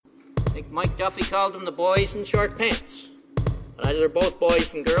think Mike Duffy called them the boys in short pants. But either they're both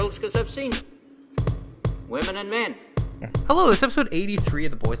boys and girls because I've seen them. Women and men. Hello, this is episode 83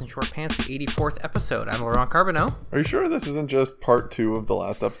 of the Boys in Short Pants, the 84th episode. I'm Laurent Carbonneau. Are you sure this isn't just part 2 of the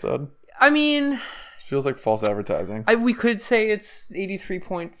last episode? I mean... Feels like false advertising. We could say it's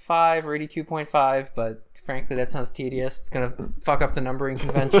 83.5 or 82.5, but frankly, that sounds tedious. It's going to fuck up the numbering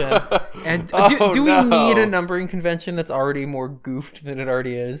convention. And do we need a numbering convention that's already more goofed than it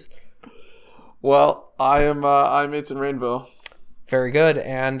already is? Well, I'm Mates in Rainbow. Very good.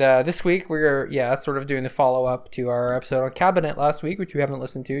 And this week we're sort of doing the follow-up to our episode on Cabinet last week, which you haven't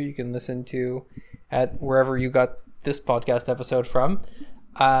listened to. You can listen to at wherever you got this podcast episode from.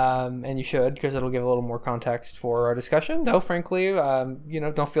 And you should, because it'll give a little more context for our discussion. Though, frankly,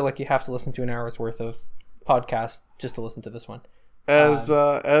 don't feel like you have to listen to an hour's worth of podcast just to listen to this one. As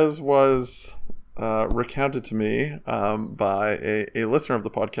was recounted to me by a listener of the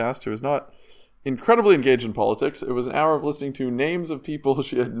podcast who is not incredibly engaged in politics, it was an hour of listening to names of people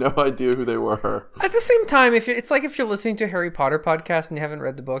she had no idea who they were. At the same time, it's like if you're listening to a Harry Potter podcast and you haven't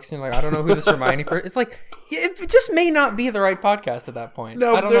read the books and you're like, I don't know who this Hermione person. It's like it just may not be the right podcast at that point.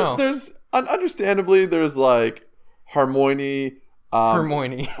 No, I don't know. There's understandably there's like Hermione.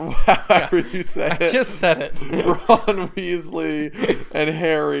 Hermione. However you say it. I just said it. Ron Weasley and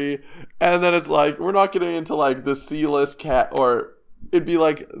Harry, and then it's like we're not getting into like the C-list cat or. It'd be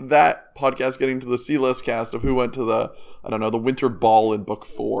like that podcast getting to the C-list cast of who went to the winter ball in book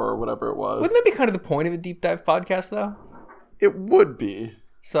 4 or whatever it was. Wouldn't that be kind of the point of a deep dive podcast, though? It would be.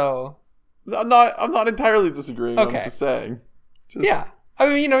 So I'm not entirely disagreeing. Okay. I'm just saying. Yeah, I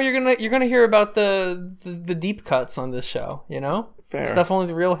mean, you're gonna hear about the deep cuts on this show. Fair stuff only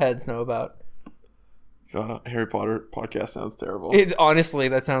the real heads know about. God, Harry Potter podcast sounds terrible. Honestly,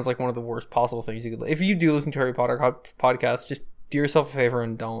 that sounds like one of the worst possible things you could. If you do listen to Harry Potter podcast, just do yourself a favor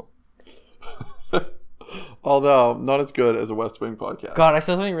and don't. Although, not as good as a West Wing podcast. God, I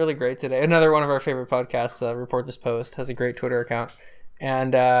saw something really great today. Another one of our favorite podcasts, Report This Post, has a great Twitter account.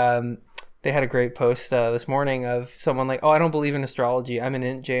 And they had a great post this morning of someone like, I don't believe in astrology. I'm an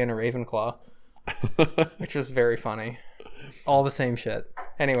Int J and a Ravenclaw. Which was very funny. It's all the same shit.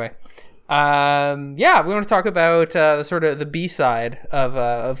 Anyway. We want to talk about the sort of the B-side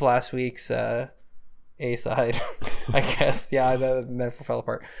of last week's... A-side, I guess. Yeah, the metaphor fell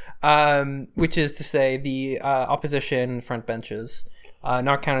apart. Which is to say the opposition front benches,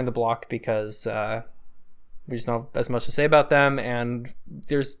 not counting the bloc because we just don't have as much to say about them, and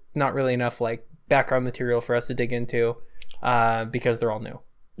there's not really enough like background material for us to dig into because they're all new.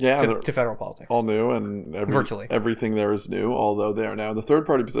 Yeah, to federal politics. All new, and virtually everything there is new, although they are now in the third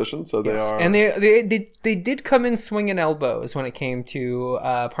party position, so they are... And they did come in swinging elbows when it came to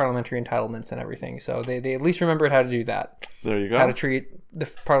parliamentary entitlements and everything, so they at least remembered how to do that. There you go. How to treat the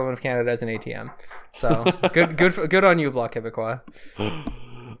Parliament of Canada as an ATM. So, good on you, Bloc Québécois.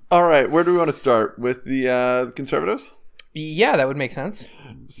 All right, where do we want to start? With the Conservatives? Yeah, that would make sense.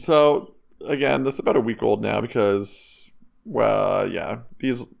 So, again, this is about a week old now because... Well, yeah,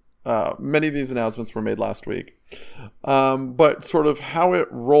 many of these announcements were made last week. But sort of how it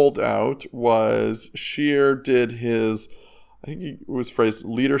rolled out was Scheer did his, I think it was phrased,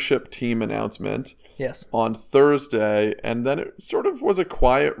 leadership team announcement. Yes. On Thursday, and then it sort of was a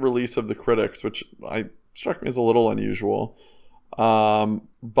quiet release of the critics, which struck me as a little unusual.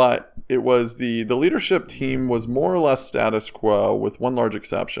 But it was the leadership team was more or less status quo with one large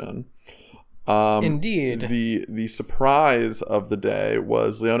exception. Indeed. The surprise of the day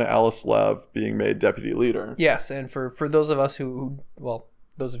was Leona Alice-Lev being made deputy leader. Yes, and for those of us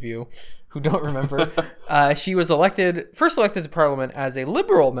those of you who don't remember, she was first elected to Parliament as a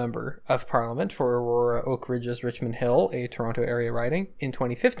Liberal member of Parliament for Aurora Oak Ridges Richmond Hill, a Toronto area riding, in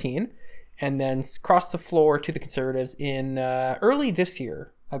 2015, and then crossed the floor to the Conservatives in early this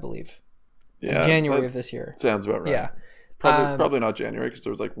year, I believe. Yeah, in January of this year. Sounds about right. Yeah. Probably not January because there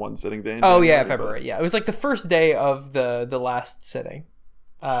was like one sitting day in January. Oh, yeah, February. But... Yeah, it was like the first day of the last sitting.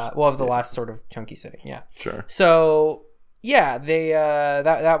 Of the last sort of chunky sitting. Yeah. Sure. So, yeah, they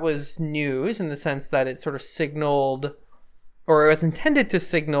that was news in the sense that it sort of signaled, or it was intended to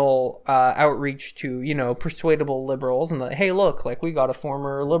signal outreach to, persuadable liberals and like, hey, look, like we got a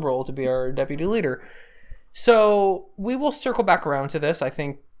former liberal to be our deputy leader. So we will circle back around to this, I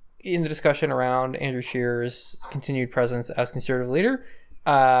think, in the discussion around Andrew Scheer's continued presence as Conservative leader.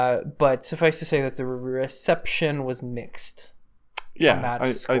 But suffice to say that the reception was mixed. Yeah,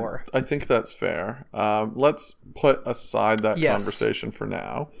 I think that's fair. Let's put aside that conversation for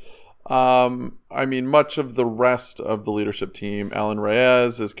now. I mean, much of the rest of the leadership team, Alan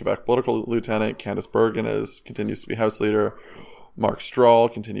Reyes is Quebec political lieutenant, Candice Bergen continues to be House leader. Mark Strahl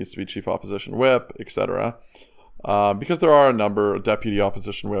continues to be chief opposition whip, etc. Because there are a number of deputy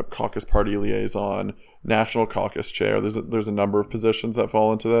opposition whip, caucus party liaison, national caucus chair. There's a number of positions that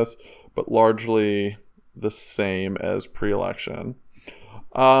fall into this, but largely the same as pre-election.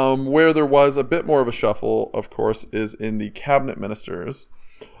 Where there was a bit more of a shuffle, of course, is in the cabinet ministers.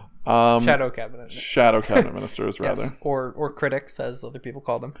 Shadow cabinet Ministers, rather. Yes. Or critics, as other people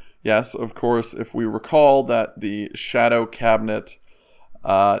call them. Yes, of course, if we recall that the shadow cabinet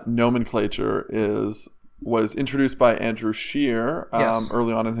nomenclature was introduced by Andrew Scheer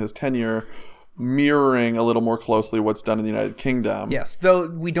early on in his tenure, mirroring a little more closely what's done in the United Kingdom. Yes, though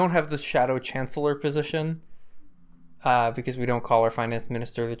we don't have the shadow chancellor position because we don't call our finance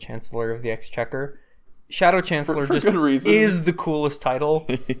minister the chancellor of the exchequer. Shadow Chancellor for good reason. Is the coolest title.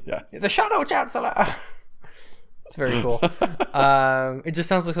 Yes. The Shadow Chancellor. It's very cool. It just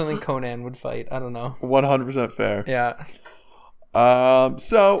sounds like something Conan would fight. I don't know. 100% fair. Yeah.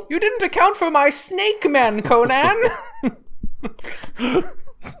 So you didn't account for my snake men, Conan.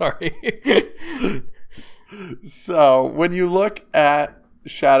 Sorry. So when you look at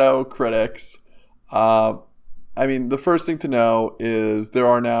shadow critics, I mean, the first thing to know is there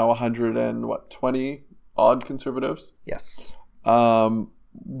are now 120 odd conservatives. Yes.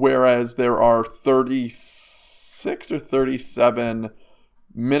 Whereas there are 36 or 37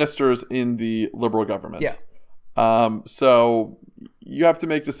 ministers in the Liberal government. Yeah. So you have to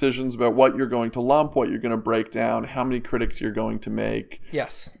make decisions about what you're going to lump, what you're going to break down, how many critics you're going to make.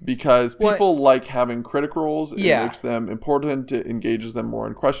 Yes. Because people like having critic roles. It makes them important. It engages them more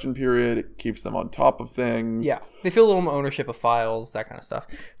in question period. It keeps them on top of things. Yeah. They feel a little more ownership of files, that kind of stuff.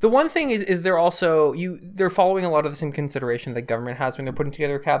 The one thing is they're also they're following a lot of the same consideration that government has when they're putting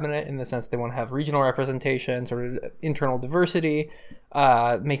together a cabinet, in the sense they want to have regional representation, sort of internal diversity,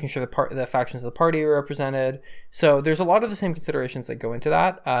 making sure the factions of the party are represented. So there's a lot of the same considerations that go into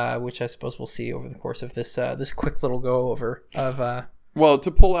that, which I suppose we'll see over the course of this quick little go over of. Well, to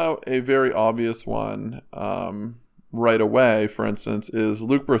pull out a very obvious one right away, for instance, is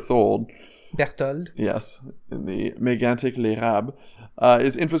Luc Berthold. Yes, in the Mégantic l'Érable,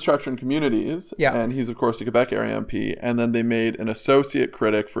 is infrastructure and communities. Yeah. And he's, of course, a Quebec area MP. And then they made an associate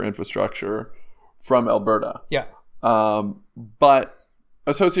critic for infrastructure from Alberta. Yeah. But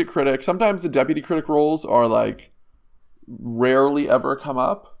associate critic, sometimes the deputy critic roles are like rarely ever come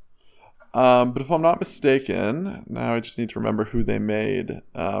up. But if I'm not mistaken, now I just need to remember who they made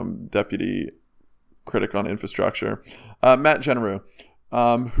deputy critic on infrastructure. Matt Genereux.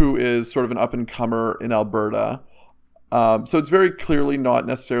 Who is sort of an up-and-comer in Alberta. So it's very clearly not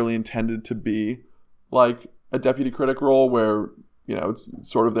necessarily intended to be like a deputy critic role where, it's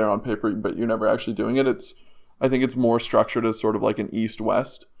sort of there on paper, but you're never actually doing it. I think it's more structured as sort of like an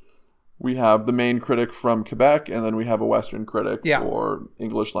east-west. We have the main critic from Quebec, and then we have a Western critic for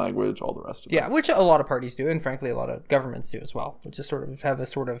English language, all the rest of it. Yeah, which a lot of parties do, and frankly a lot of governments do as well, which is sort of have a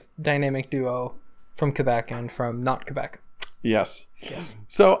sort of dynamic duo from Quebec and from not Quebec. Yes.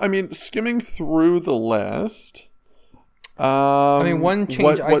 So, I mean, skimming through the list, one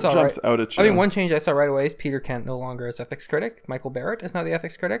change what jumps out at you? One change I saw right away is Peter Kent no longer is ethics critic. Michael Barrett is now the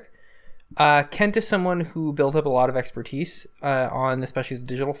ethics critic. Kent is someone who built up a lot of expertise on especially the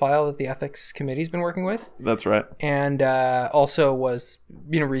digital file that the ethics committee's been working with. That's right. And also was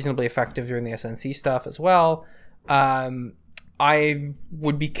reasonably effective during the SNC stuff as well. I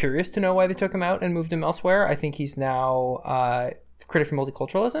would be curious to know why they took him out and moved him elsewhere. I think he's now critic for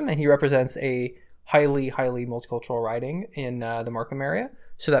multiculturalism, and he represents a highly, highly multicultural riding in the Markham area.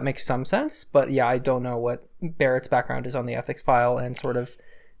 So that makes some sense. But yeah, I don't know what Barrett's background is on the ethics file and sort of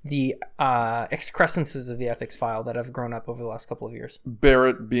the excrescences of the ethics file that have grown up over the last couple of years.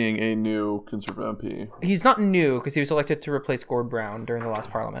 Barrett being a new Conservative MP. He's not new because he was elected to replace Gord Brown during the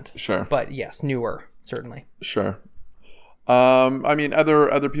last parliament. Sure. But yes, newer, certainly. Sure. I mean,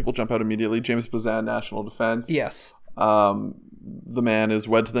 other people jump out immediately. James Bazan, National Defense. Yes. The man is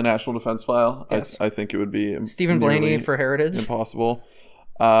wed to the National Defense file. Yes. I think it would be Stephen Blaney for Heritage. Impossible.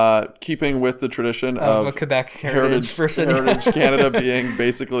 Keeping with the tradition of a Quebec Heritage person. Heritage Canada being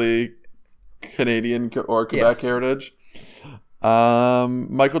basically Canadian or Quebec Heritage.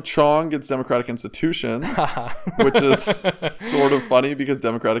 Michael Chong gets Democratic Institutions, which is sort of funny because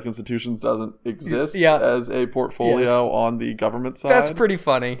Democratic Institutions doesn't exist as a portfolio on the government side. That's pretty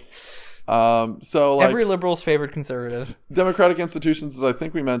funny. So like every liberal's favorite conservative. Democratic Institutions, as I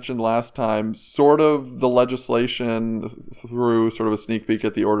think we mentioned last time, sort of the legislation through sort of a sneak peek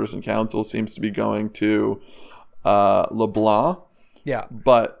at the Orders in Council seems to be going to LeBlanc. Yeah.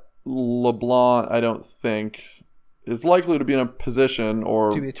 But LeBlanc, I don't think is likely to be in a position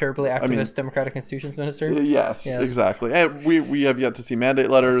or To be a terribly activist Democratic Institutions Minister. Yes, exactly. And we have yet to see mandate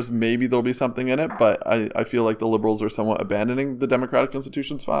letters. Maybe there'll be something in it, but I feel like the Liberals are somewhat abandoning the Democratic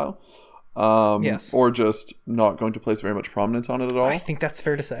Institutions file. Or just not going to place very much prominence on it at all. I think that's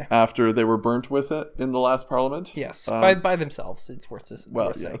fair to say. After they were burnt with it in the last parliament. Yes, by themselves, it's worth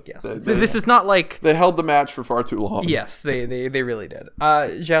saying. Yes. This is not like... They held the match for far too long. Yes, they really did.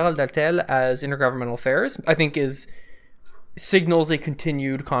 Gérald Daltel as Intergovernmental Affairs, I think signals a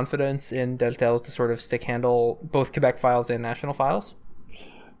continued confidence in Daltel to sort of stick-handle both Quebec files and national files.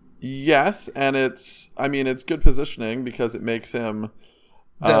 Yes, and it's good positioning because it makes him...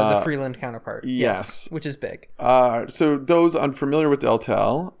 The Freeland counterpart. Yes. Which is big. So those unfamiliar with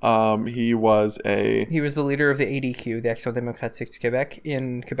Deltel, he was the leader of the ADQ, the Action Démocratique du Québec,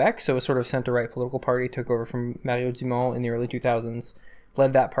 in Quebec. So a sort of center-right political party, took over from Mario Dumont in the early 2000s,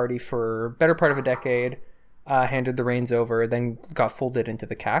 led that party for better part of a decade, handed the reins over, then got folded into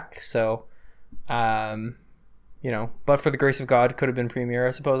the CAQ. So, but for the grace of God, could have been premier,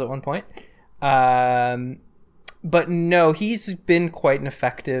 I suppose, at one point. But no, he's been quite an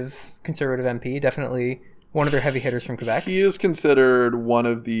effective Conservative MP. Definitely one of their heavy hitters from Quebec. He is considered one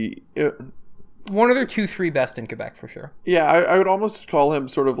of their 2-3 best in Quebec, for sure. Yeah, I would almost call him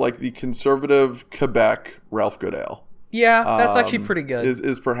sort of like the conservative Quebec Ralph Goodale. Yeah, that's actually pretty good.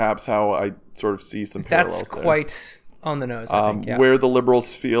 Is perhaps how I sort of see some parallels That's quite on the nose, I think. Yeah. Where the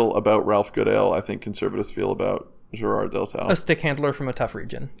Liberals feel about Ralph Goodale, I think Conservatives feel about Gerard Deltel. A stick handler from a tough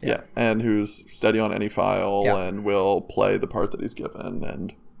region. Yeah, and who's steady on any file and will play the part that he's given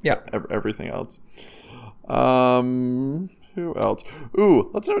and everything else. Who else?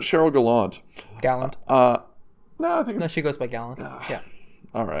 Ooh, let's note Cheryl Gallant. Gallant. No, I think she goes by Gallant. Yeah.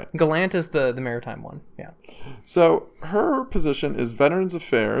 All right. Gallant is the maritime one. Yeah. So her position is Veterans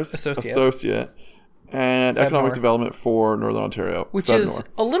Affairs Associate and Economic Development for Northern Ontario. Which is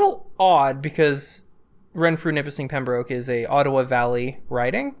a little odd because Renfrew, Nipissing, Pembroke is a Ottawa Valley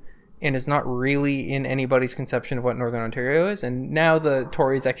riding and is not really in anybody's conception of what Northern Ontario is. And now the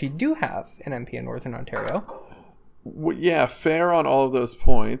Tories actually do have an MP in Northern Ontario. Yeah, fair on all of those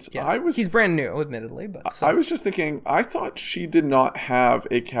points. Yes. He's brand new, admittedly. But I was just thinking, I thought she did not have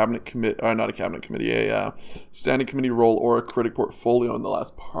a cabinet committee, not a cabinet committee, a standing committee role or a critic portfolio in the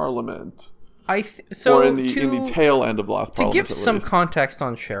last parliament. Or in the tail end of the last parliament. To give some context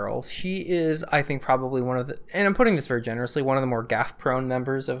on Cheryl, she is, I think, probably one of the, and I'm putting this very generously, one of the more gaffe-prone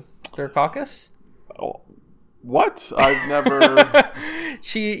members of their caucus. Oh, what? I've never...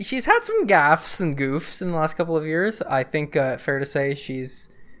 She's had some gaffes and goofs in the last couple of years. I think, fair to say, she's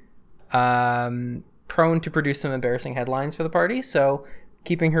prone to produce some embarrassing headlines for the party, so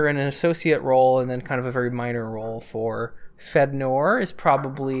keeping her in an associate role and then kind of a very minor role for FedNor is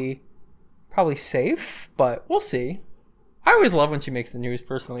probably safe, but we'll see. I always love when she makes the news,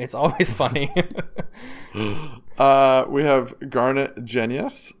 personally. It's always funny. We have Garnet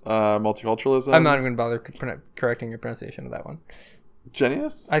Genius, multiculturalism. I'm not even going to bother correcting your pronunciation of that one.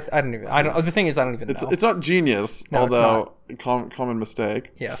 Genius? I don't. The thing is, I don't even know. It's not genius, no, although common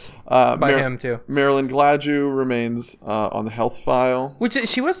mistake. Yes, by him too. Marilyn Gladue remains on the health file. Which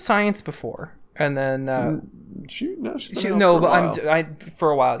she was science before, and then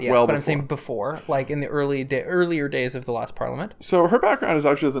for a while, yes. But I'm saying before, like in the earlier days of the last parliament. So her background is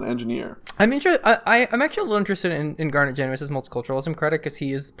actually as an engineer. I'm actually a little interested in Garnet Genuis's multiculturalism credit because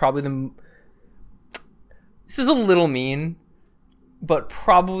he is probably this is a little mean, but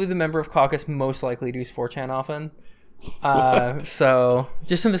probably the member of caucus most likely to use 4chan often. So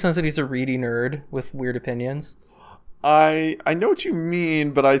just in the sense that he's a reedy nerd with weird opinions. I know what you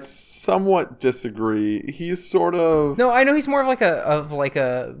mean, but I somewhat disagree. He's sort of... No, I know he's more of like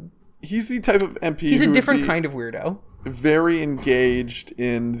a... He's the type of MP He's a different kind of weirdo. Very engaged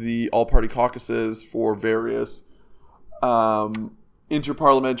in the all-party caucuses for various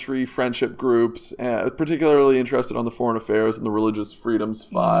interparliamentary friendship groups, particularly interested on the foreign affairs and the religious freedoms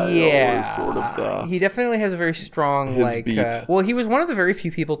file. Yeah, is sort of he definitely has a very strong he was one of the very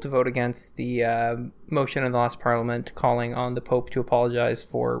few people to vote against the motion in the last parliament calling on the Pope to apologize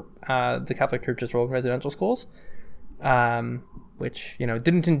for the Catholic Church's role in residential schools, which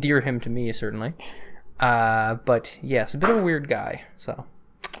didn't endear him to me certainly, but yes, a bit of a weird guy. So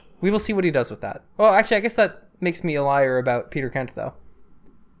we will see what he does with that. Well, actually, I guess that makes me a liar about Peter Kent, though.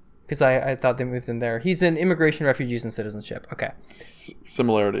 Because I thought they moved him there. He's in immigration, refugees, and citizenship. Okay.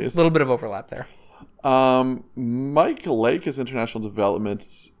 Similarities. A little bit of overlap there. Mike Lake is international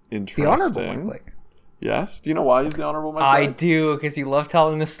development's interesting. The Honorable Mike Lake. Yes. Do you know why he's the honorable mention? I do, because you love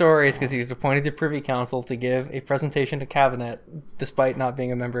telling the stories, because he was appointed to Privy Council to give a presentation to Cabinet, despite not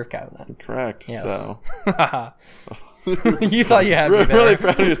being a member of Cabinet. Correct. Yes. So. You thought you had me there. Really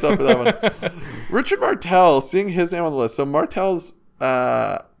proud of yourself for that one. Richard Martel, seeing his name on the list. So Martel's...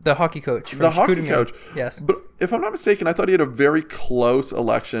 the hockey coach. The hockey coach. Yes. But if I'm not mistaken, I thought he had a very close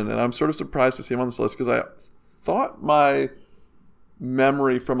election, and I'm sort of surprised to see him on this list, because I thought my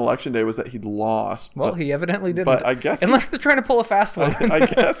memory from election day was that he'd lost. Well, he evidently didn't. But I guess... Unless they're trying to pull a fast one. I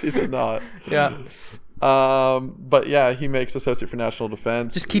guess he did not. Yeah. But yeah, he makes Associate for National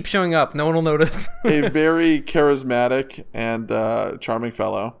Defense. Just keep showing up. No one will notice. A very charismatic and charming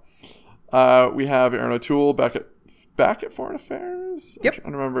fellow. We have Aaron O'Toole back at Foreign Affairs. Yep. I'm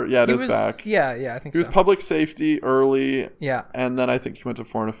trying to remember. Yeah, it is back. Yeah, I think He was public safety early. Yeah. And then I think he went to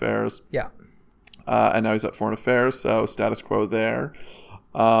Foreign Affairs. Yeah. And now he's at Foreign Affairs, so status quo there.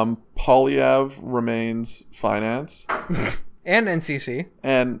 Polyev remains finance. And NCC.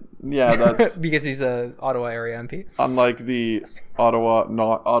 And yeah, that's... because he's a Ottawa area MP. Unlike the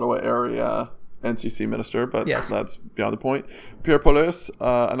not Ottawa area NCC minister, but that's beyond the point. Pierre Paulus,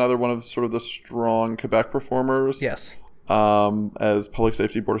 another one of sort of the strong Quebec performers. Yes. As public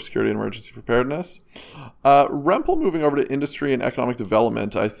safety, border security, and emergency preparedness. Rempel moving over to industry and economic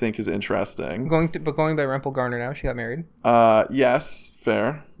development, I think, is interesting. Going by Rempel Garner now. She got married. Yes,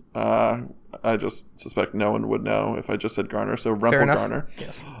 fair. I just suspect no one would know if I just said Garner. So Rempel Garner.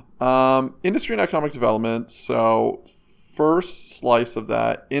 Yes. Industry and economic development. So first slice of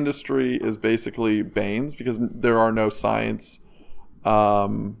that, industry is basically Baines, because there are no science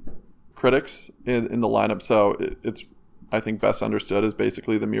critics in the lineup. So it's, I think, best understood as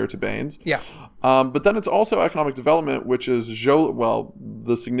basically the mirror to Baines. Yeah. But then it's also economic development, which is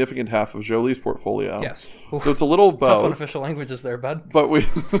the significant half of Jolie's portfolio. Yes. Oof. So it's a little of both. Tough unofficial languages there, bud. But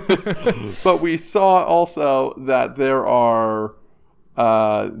we saw also that there are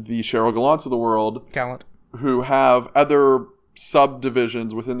the Cheryl Gallants of the world Gallant. Who have other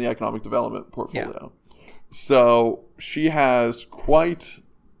subdivisions within the economic development portfolio. Yeah. So she has quite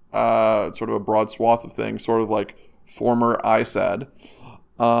sort of a broad swath of things, sort of like former ISED.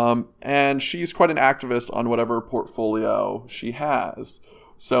 And she's quite an activist on whatever portfolio she has.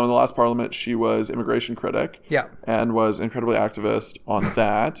 So in the last parliament, she was immigration critic. Yeah. And was incredibly activist on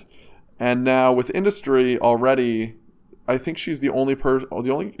that. And now with industry already, I think she's the only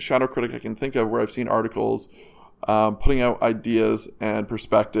shadow critic I can think of where I've seen articles putting out ideas and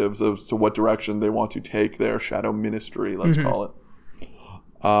perspectives as to what direction they want to take their shadow ministry, let's call it.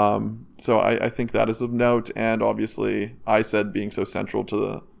 So I think that is of note, and obviously ISED being so central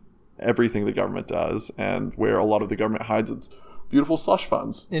to everything the government does, and where a lot of the government hides its beautiful slush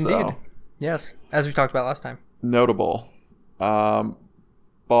funds. Indeed. So, yes, as we talked about last time. Notable.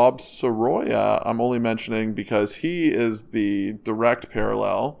 Bob Soroya, I'm only mentioning because he is the direct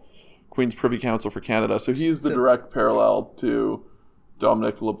parallel, Queen's Privy Council for Canada, so he's the direct parallel to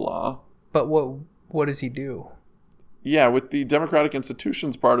Dominic LeBlanc. But what does he do? Yeah, with the democratic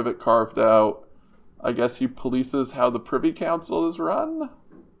institutions part of it carved out, I guess he polices how the Privy Council is run.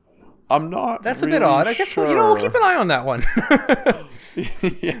 I'm not. That's really a bit odd. I guess sure. we'll keep an eye on that one.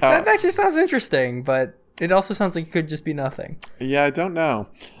 Yeah, that actually sounds interesting, but it also sounds like it could just be nothing. Yeah, I don't know.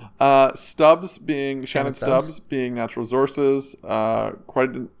 Shannon Stubbs being natural resources, quite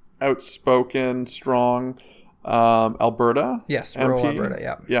an outspoken, strong Alberta. Yes, MP. rural Alberta.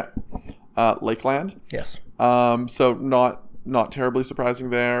 Yeah. Yeah. Lakeland. Yes. So not terribly surprising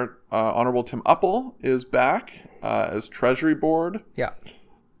there. Honorable Tim Uppel is back as Treasury Board. Yeah.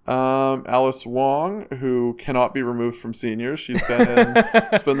 Alice Wong, who cannot be removed from seniors. She's been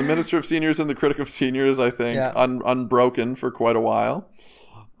the Minister of Seniors and the Critic of Seniors, I think, unbroken for quite a while.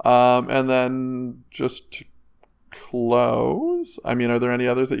 And then just to close, I mean, are there any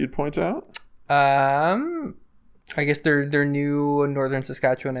others that you'd point out? I guess their new Northern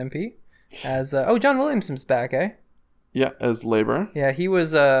Saskatchewan MP as John Williamson's back, eh? Yeah, as Labour. Yeah, he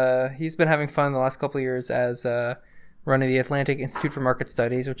was he's been having fun the last couple of years as running the Atlantic Institute for Market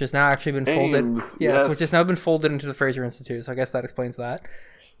Studies, which has now actually been folded. Yes, which has now been folded into the Fraser Institute. So I guess that explains that.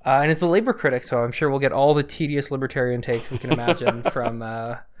 And it's the Labour critic, so I'm sure we'll get all the tedious libertarian takes we can imagine from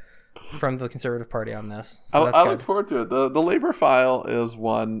the Conservative Party on this. So I look forward to it. The Labour file is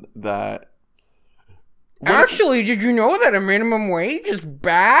one that. Actually, did you know that a minimum wage is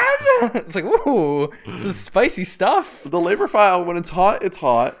bad? It's like, ooh, this is spicy stuff. The Labour file, when it's hot, it's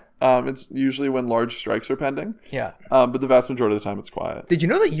hot. It's usually when large strikes are pending. Yeah. But the vast majority of the time, it's quiet. Did you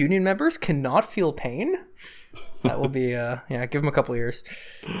know that union members cannot feel pain? That will be, give them a couple of years.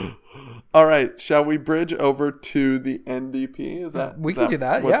 All right. Shall we bridge over to the NDP? We can do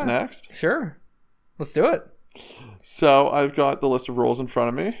that, What's next? Sure. Let's do it. So I've got the list of roles in front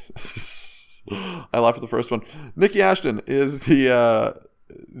of me. I laugh at the first one. Nikki Ashton is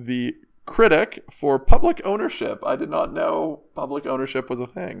the critic for public ownership. I did not know public ownership was a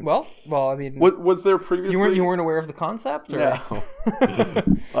thing. Well, I mean, was there previously? You weren't aware of the concept? Or? No.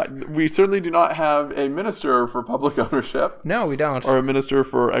 We certainly do not have a minister for public ownership. No, we don't. Or a minister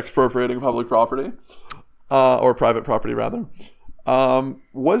for expropriating public property, or private property rather.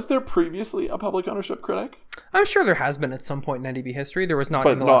 Was there previously a public ownership critic? I'm sure there has been at some point in NDP history. There was not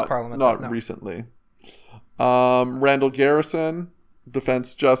in the last parliament. Not recently. Randall Garrison,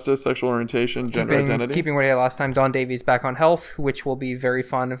 defense, justice, sexual orientation, gender identity. Keeping what he had last time. Don Davies back on health, which will be very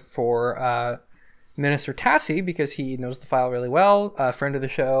fun for Minister Tassie because he knows the file really well. A friend of the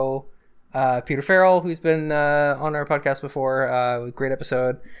show, Peter Farrell, who's been on our podcast before, great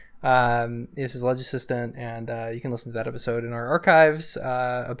episode. Is his ledge assistant, and you can listen to that episode in our archives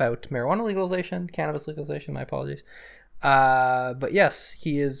about marijuana legalization, cannabis legalization. My apologies. But yes,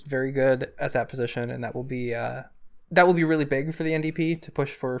 he is very good at that position, and that will be really big for the NDP to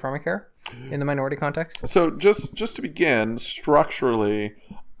push for pharmacare in the minority context. So just to begin, structurally,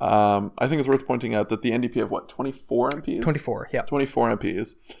 I think it's worth pointing out that the NDP have 24 MPs? 24, yeah. 24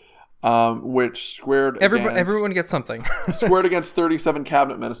 MPs. Which squared everyone gets something. Squared against 37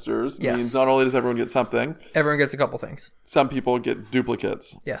 cabinet ministers means not only does everyone get something, everyone gets a couple things. Some people get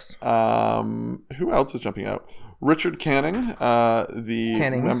duplicates. Yes. Who else is jumping out? Richard Canning,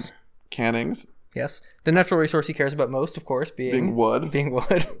 Cannings. Yes. The natural resource he cares about most, of course, being wood.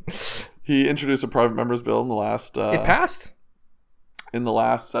 He introduced a private member's bill in the last... it passed. In the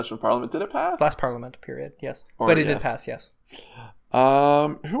last session of Parliament. Did it pass? Last Parliament, period. Yes. But it did pass, yes.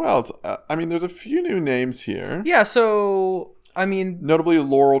 Who else? I mean, there's a few new names here. Yeah, so, I mean... Notably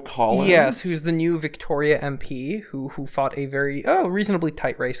Laurel Collins. Yes, who's the new Victoria MP, who fought a very, reasonably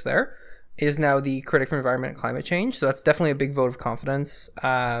tight race there, is now the critic for environment and climate change. So that's definitely a big vote of confidence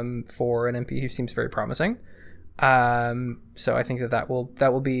for an MP who seems very promising. So I think that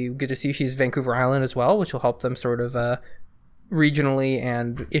will be good to see. She's Vancouver Island as well, which will help them sort of regionally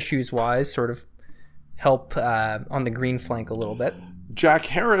and issues-wise sort of help on the green flank a little bit. Jack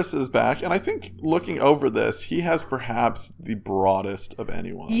Harris is back, and I think looking over this, he has perhaps the broadest of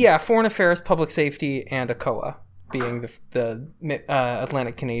anyone. Yeah, foreign affairs, public safety, and ACOA being the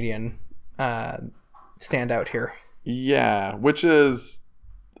Atlantic Canadian standout here. Yeah, which is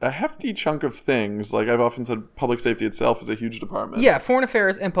a hefty chunk of things. Like I've often said, public safety itself is a huge department. Yeah, foreign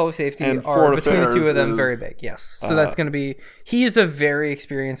affairs and public safety are between the two of them very big. Yes, so that's going to be. He is a very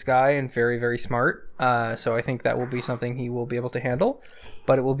experienced guy and very, very smart. So I think that will be something he will be able to handle.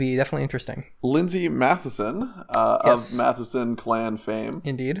 But it will be definitely interesting. Lindsay Matheson of Matheson clan fame.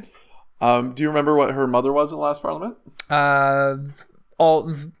 Indeed. Do you remember what her mother was in the last Parliament?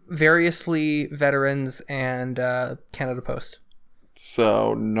 All variously veterans and Canada Post.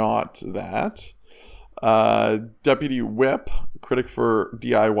 So not that. Deputy Whip, critic for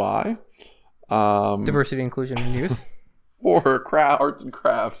DIY. Diversity, Inclusion, and Youth. Or arts and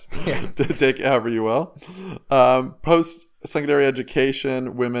crafts. Yes. Take it however you will. Post-secondary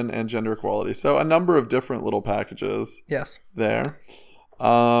education, women, and gender equality. So a number of different little packages. Yes. There.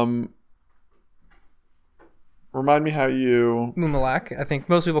 Remind me how you... Mumalak. I think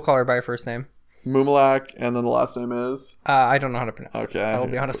most people call her by her first name. Mumalak, and then the last name is? I don't know how to pronounce it. Okay. I will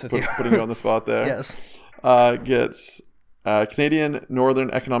be honest with you. Putting you on the spot there. Yes. Gets Canadian Northern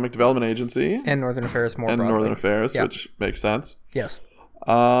Economic Development Agency. And Northern Affairs more broadly. And Northern Affairs, which makes sense. Yes.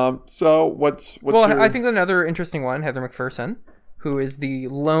 So what's I think another interesting one, Heather McPherson, who is the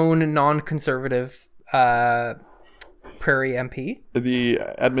lone non-conservative Prairie MP. The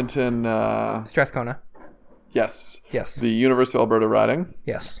Edmonton... Strathcona. Yes. Yes. The University of Alberta riding.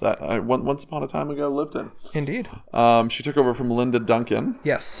 Yes. That I once upon a time ago lived in. Indeed. She took over from Linda Duncan.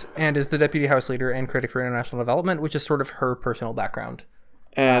 Yes, and is the Deputy House Leader and Critic for International Development, which is sort of her personal background.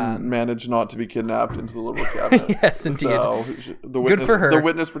 And managed not to be kidnapped into the Liberal cabinet. Yes, indeed. So good for her. The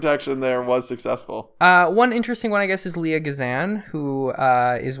witness protection there was successful. One interesting one, I guess, is Leah Gazan, who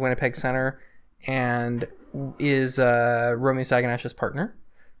is Winnipeg Centre and is Romeo Saganash's partner.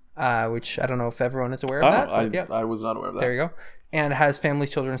 Which I don't know if everyone is aware of that. I was not aware of that. There you go. And has Families,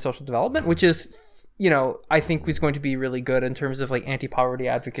 Children, and Social Development, which is, I think is going to be really good in terms of like anti-poverty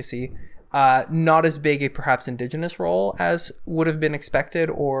advocacy. Not as big a perhaps Indigenous role as would have been expected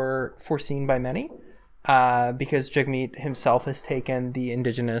or foreseen by many, because Jagmeet himself has taken the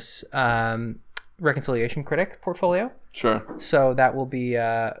Indigenous reconciliation critic portfolio. Sure. So that will be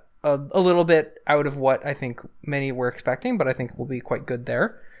a little bit out of what I think many were expecting, but I think will be quite good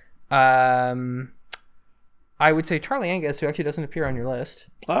there. I would say Charlie Angus, who actually doesn't appear on your list.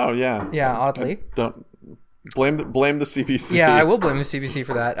 Oh yeah. Yeah, oddly. Don't blame the CBC. Yeah, I will blame the CBC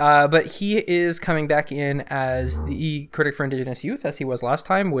for that. But he is coming back in as the critic for Indigenous youth, as he was last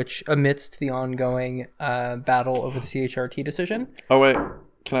time, which amidst the ongoing battle over the CHRT decision. Oh wait,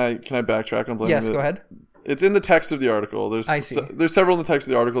 can I backtrack on blaming? Yes, go ahead. It's in the text of the article. There's there's several in the text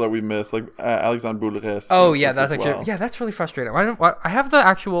of the article that we missed, like Alexandre Boulres. Oh yeah, that's actually that's really frustrating. I have the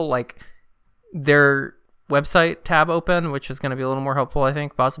actual their website tab open, which is going to be a little more helpful, I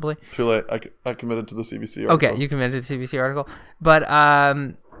think, possibly. Too late. I committed to the CBC article. Okay, you committed to the CBC article, but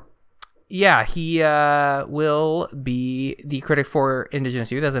yeah, he will be the critic for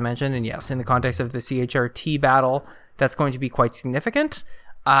Indigenous youth, as I mentioned, and yes, in the context of the CHRT battle, that's going to be quite significant.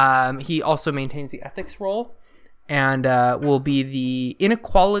 He also maintains the ethics role and will be the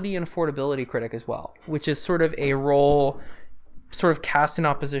inequality and affordability critic as well, which is sort of a role sort of cast in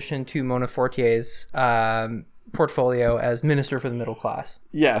opposition to Mona Fortier's portfolio as Minister for the Middle Class.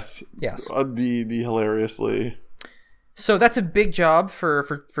 Yes. The hilariously. So that's a big job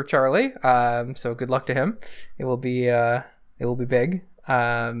for Charlie. So good luck to him. It will be big.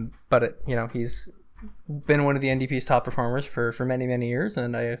 But he's been one of the NDP's top performers for many, many years,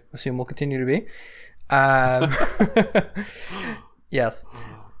 and I assume will continue to be. Yes.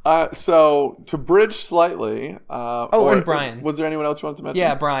 So to bridge slightly. And Brian. Was there anyone else you wanted to mention?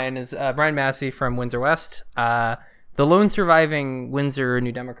 Yeah, Brian is Brian Massey from Windsor West. The lone surviving Windsor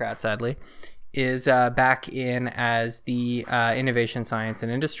New Democrat, sadly, is back in as the innovation, science,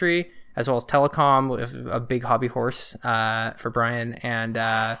 and industry, as well as telecom, with a big hobby horse for Brian,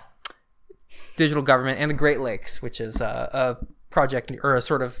 and digital government, and the Great Lakes, which is a project or a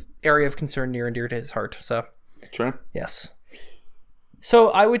sort of area of concern near and dear to his heart. So, sure. Yes. So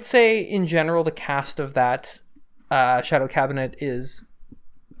I would say, in general, the cast of that shadow cabinet is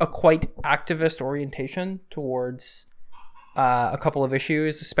a quite activist orientation towards a couple of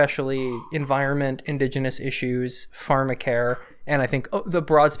issues, especially environment, Indigenous issues, pharmacare, and I think the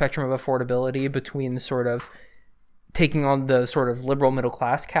broad spectrum of affordability between sort of taking on the sort of liberal middle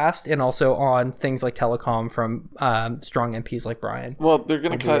class cast and also on things like telecom from strong MPs like Brian. Well, they're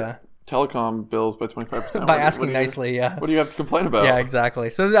going to cut telecom bills by 25%. By asking nicely, yeah. What do you have to complain about? Yeah, exactly.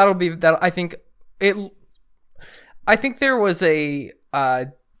 So that'll be that. I think there was a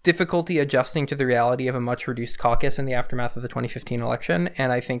difficulty adjusting to the reality of a much reduced caucus in the aftermath of the 2015 election,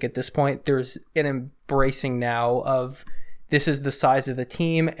 and I think at this point there's an embracing now of this is the size of the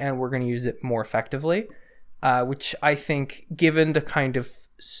team and we're going to use it more effectively, which I think, given the kind of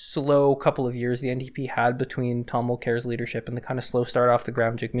slow couple of years the NDP had between Tom Mulcair's leadership and the kind of slow start off the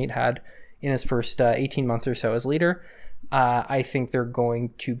ground Jagmeet had in his first 18 months or so as leader, I think they're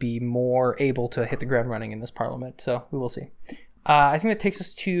going to be more able to hit the ground running in this parliament. So we will see. I think that takes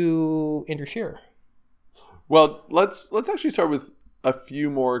us to Andrew Scheer. Well, let's actually start with a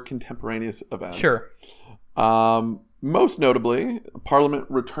few more contemporaneous events. Sure. Most notably, Parliament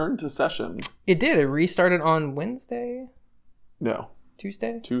returned to session. It did. It restarted on Wednesday? No.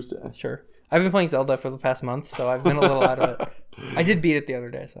 Tuesday. Sure. I've been playing Zelda for the past month, so I've been a little out of it. I did beat it the other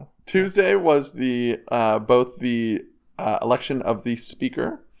day, so. Tuesday was the both the election of the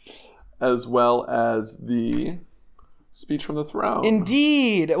Speaker as well as the speech from the throne.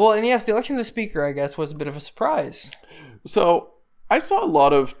 Indeed. Well, and yes, the election of the Speaker, I guess, was a bit of a surprise. So I saw a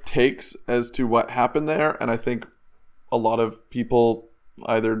lot of takes as to what happened there, and I think a lot of people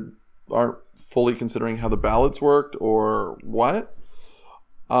either aren't fully considering how the ballots worked or what.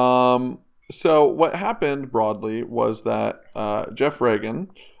 So what happened broadly was that Jeff Reagan,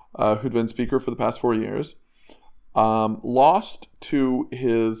 who'd been Speaker for the past 4 years, lost to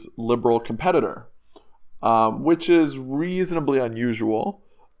his Liberal competitor, which is reasonably unusual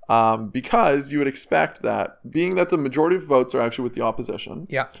because you would expect that, being that the majority of votes are actually with the opposition,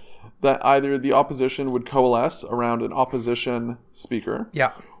 that either the opposition would coalesce around an opposition Speaker,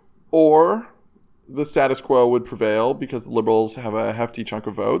 or the status quo would prevail because the Liberals have a hefty chunk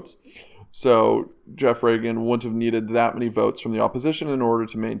of votes. So Jeff Reagan wouldn't have needed that many votes from the opposition in order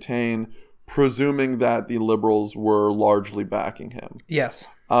to maintain, presuming that the Liberals were largely backing him. Yes.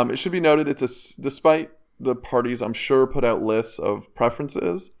 It should be noted, despite the parties, I'm sure, put out lists of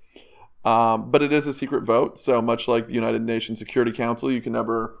preferences, but it is a secret vote. So much like the United Nations Security Council, you can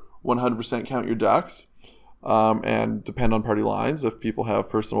never 100% count your ducks. And depend on party lines. If people have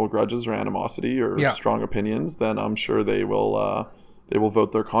personal grudges or animosity or strong opinions, then I'm sure they will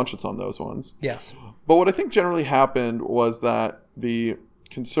vote their conscience on those ones. Yes. But what I think generally happened was that the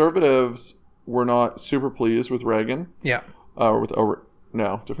Conservatives were not super pleased with Reagan. Yeah.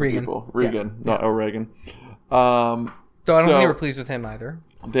 Different Reagan. people. Reagan, not O'Regan. Though I don't think they were pleased with him either.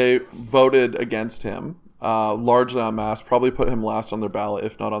 They voted against him. largely en masse, probably put him last on their ballot,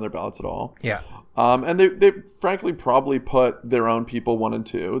 if not on their ballots at all. Yeah. And they frankly probably put their own people 1 and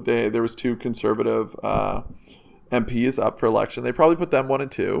 2. There was 2 conservative MPs up for election. They probably put them 1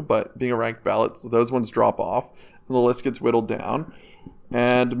 and 2, but being a ranked ballot, those ones drop off, and the list gets whittled down.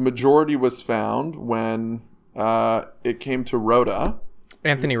 And majority was found when it came to Rhoda.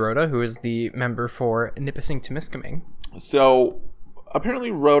 Anthony Rhoda, who is the member for Nipissing Temiskaming. So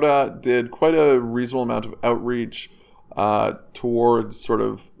apparently Rhoda did quite a reasonable amount of outreach towards sort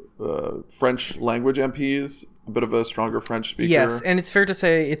of French language MPs, a bit of a stronger French speaker. Yes, and it's fair to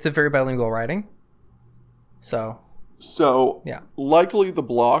say it's a very bilingual riding. So yeah, likely the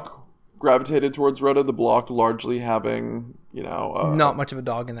Bloc gravitated towards Rhoda, the Bloc largely having, not much of a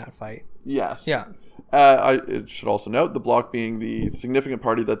dog in that fight. Yes. Yeah. I should also note the Bloc being the significant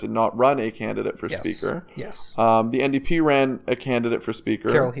party that did not run a candidate for speaker. Yes. The NDP ran a candidate for speaker.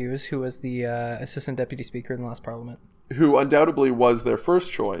 Carol Hughes, who was the assistant deputy speaker in the last parliament. Who undoubtedly was their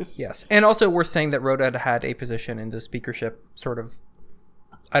first choice. Yes. And also worth saying that Rhoda had a position in the speakership sort of,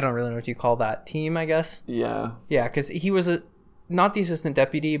 I don't really know what you call that, team, I guess. Yeah. Yeah, because he was not the assistant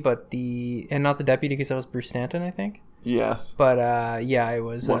deputy, but not the deputy, because that was Bruce Stanton, I think. Yes. But it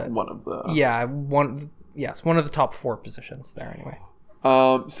was one of the... Yeah, one of the top 4 positions there anyway.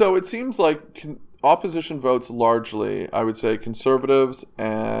 So it seems like opposition votes largely, I would say Conservatives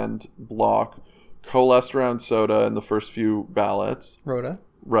and Bloc, coalesced around Soda in the first few ballots. Rhoda.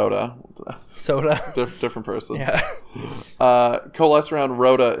 Soda. Different person. Yeah. Coalesced around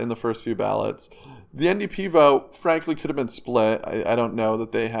Rhoda in the first few ballots. The NDP vote, frankly, could have been split. I don't know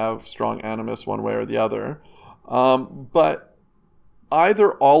that they have strong animus one way or the other. But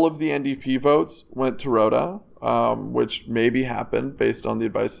either all of the NDP votes went to Rhoda, which maybe happened based on the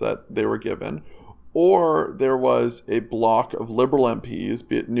advice that they were given, or there was a block of Liberal MPs,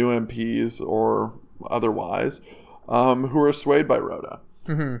 be it new MPs or otherwise, who were swayed by Rhoda.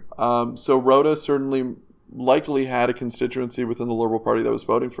 Mm-hmm. So Rhoda certainly likely had a constituency within the Liberal Party that was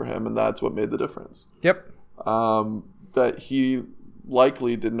voting for him, and that's what made the difference. Yep. That he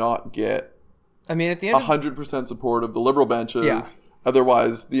likely did not get at the end 100% support of the Liberal benches. Yeah.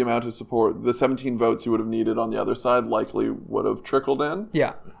 Otherwise, the amount of support, the 17 votes he would have needed on the other side likely would have trickled in.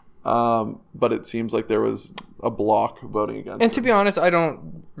 Yeah. But it seems like there was a block voting against him. And to be honest, I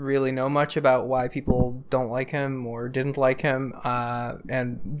don't really know much about why people don't like him or didn't like him.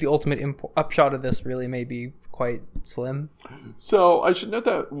 And the ultimate upshot of this really may be quite slim. So I should note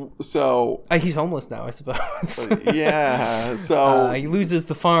that. He's homeless now, I suppose. Yeah. So he loses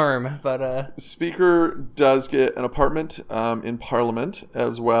the farm, but Speaker does get an apartment in Parliament,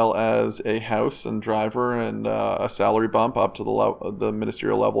 as well as a house and driver and a salary bump up to the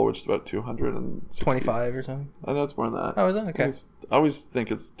ministerial level, which is about 225 or something. I know it's more than that. Oh, is it? Okay. I always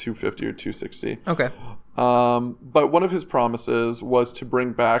think it's 250 or 260. Okay. But one of his promises was to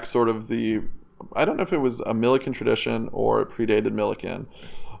bring back sort of I don't know if it was a Milliken tradition or it predated Milliken.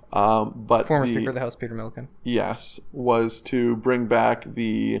 But former Speaker of the House, Peter Milliken. Yes, was to bring back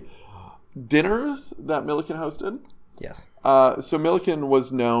the dinners that Milliken hosted. Yes. So Milliken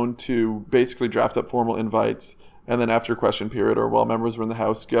was known to basically draft up formal invites, and then after question period, or while members were in the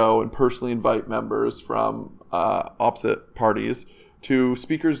House, go and personally invite members from opposite parties to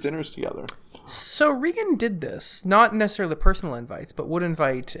Speaker's dinners together. So Reagan did this, not necessarily personal invites, but would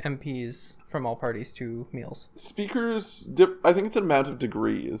invite MPs from all parties to meals. Speakers, I think it's an amount of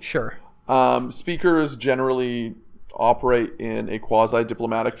degrees. Sure. Speakers generally operate in a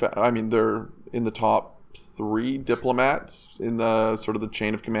quasi-diplomatic they're in the top 3 diplomats in the sort of the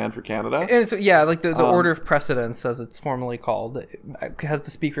chain of command for Canada. And so, yeah, like the order of precedence, as it's formally called, has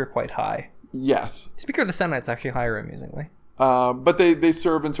the Speaker quite high. Yes. Speaker of the Senate's actually higher, amusingly. But they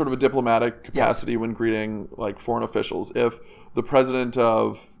serve in sort of a diplomatic capacity when greeting like foreign officials. If the president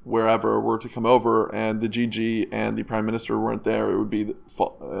of wherever were to come over and the GG and the prime minister weren't there, it would be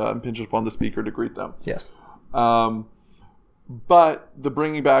impinged upon the speaker to greet them. Yes. But the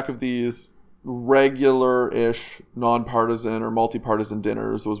bringing back of these regular-ish nonpartisan or multi-partisan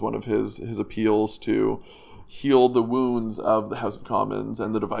dinners was one of his appeals to heal the wounds of the House of Commons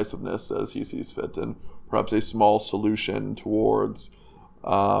and the divisiveness as he sees fit, and perhaps a small solution towards,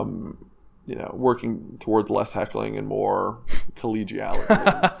 working towards less heckling and more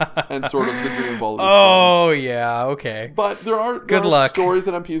collegiality and sort of the dream of all of these things. Yeah, okay. But there are stories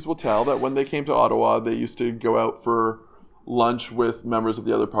that MPs will tell that when they came to Ottawa, they used to go out for lunch with members of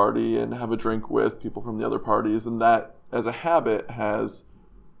the other party and have a drink with people from the other parties, and that, as a habit, has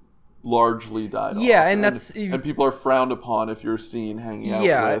largely died off. Yeah, and that's... And people are frowned upon if you're seen hanging out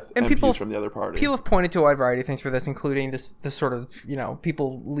with and MPs from the other party. People have pointed to a wide variety of things for this, including this sort of,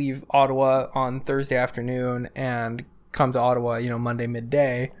 people leave Ottawa on Thursday afternoon and come to Ottawa, Monday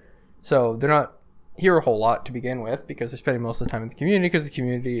midday. So they're not here a whole lot to begin with because they're spending most of the time in the community because the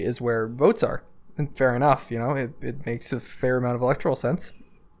community is where votes are. And fair enough, it makes a fair amount of electoral sense.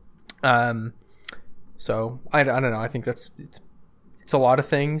 So I don't know. I think it's a lot of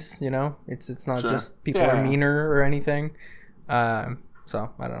things, It's not just people are meaner or anything.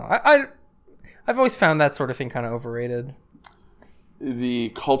 So I don't know. I've always found that sort of thing kind of overrated. The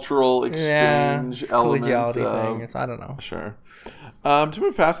cultural exchange element, collegiality thing. I don't know. Sure. To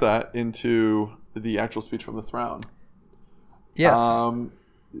move past that into the actual speech from the throne. Yes.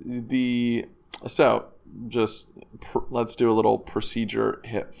 Let's do a little procedure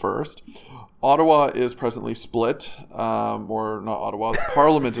hit first. Ottawa is presently split, or not Ottawa,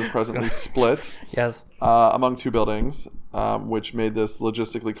 Parliament is presently split. Yes. Among two buildings, which made this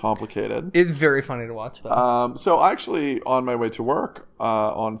logistically complicated. It's very funny to watch, though. So actually, on my way to work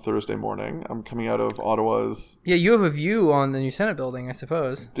on Thursday morning, I'm coming out of Ottawa's... Yeah, you have a view on the new Senate building, I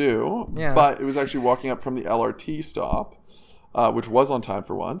suppose. Yeah. But it was actually walking up from the LRT stop, which was on time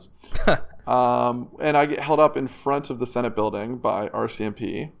for once. And I get held up in front of the Senate building by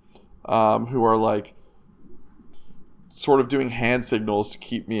RCMP. Who are like sort of doing hand signals to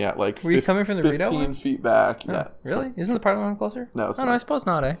keep me at like Were you coming from the 15 feet back. Oh, yeah. Really? Isn't the Parliament one closer? No, it's not. No, I suppose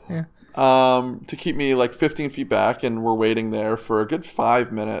not, eh? Yeah. To keep me like 15 feet back, and we're waiting there for a good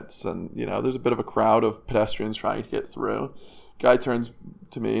 5 minutes, and there's a bit of a crowd of pedestrians trying to get through. Guy turns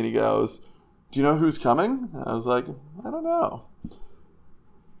to me and he goes, "Do you know who's coming?" And I was like, "I don't know."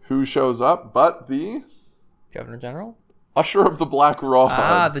 Who shows up but the Governor General? Usher of the Black Rod.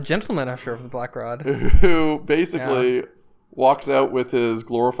 Ah, the gentleman usher of the Black Rod. Who basically walks out with his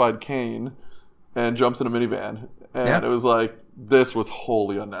glorified cane and jumps in a minivan. And it was like, this was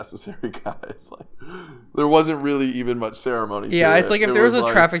wholly unnecessary, guys. Like, there wasn't really even much ceremony to it's it. like if there was a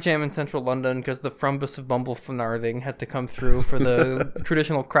traffic jam in central London because the frumbus of Bumblefinarthing had to come through for the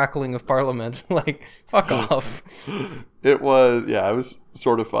traditional crackling of Parliament. Like, fuck off. It was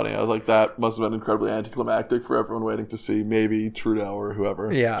sort of funny. I was like, that must have been incredibly anticlimactic for everyone waiting to see maybe Trudeau or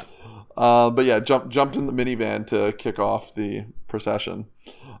whoever. Yeah. But yeah, jumped in the minivan to kick off the procession.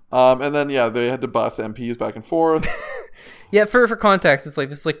 And then, they had to bus MPs back and forth. Yeah, for context, it's like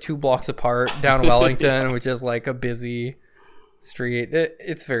this is like 2 blocks apart down Wellington, which is like a busy street.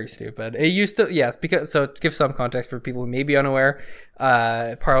 It's very stupid. It used to, to give some context for people who may be unaware,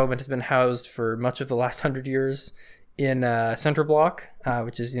 Parliament has been housed for much of the last 100 years in Centre Block,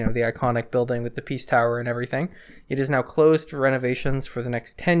 which is, the iconic building with the Peace Tower and everything. It is now closed for renovations for the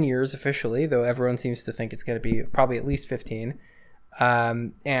next 10 years officially, though everyone seems to think it's going to be probably at least 15.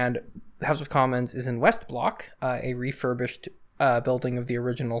 And the House of Commons is in West Block, a refurbished building of the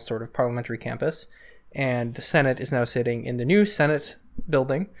original sort of parliamentary campus. And the Senate is now sitting in the new Senate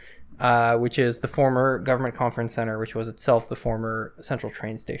building, which is the former Government Conference Center, which was itself the former Central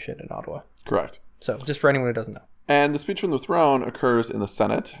Train Station in Ottawa. Correct. So just for anyone who doesn't know. And the speech from the throne occurs in the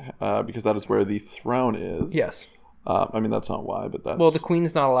Senate, because that is where the throne is. Yes. That's not why, but that's... Well, the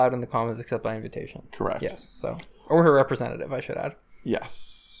Queen's not allowed in the Commons except by invitation. Correct. Yes, so... Or her representative, I should add.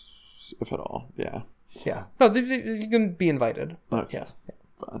 Yes, if at all, yeah. Yeah. No, you can be invited. Okay. Yes.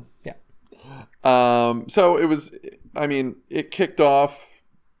 Fine. Yeah. So it was, it kicked off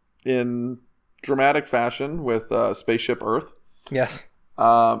in dramatic fashion with Spaceship Earth. Yes.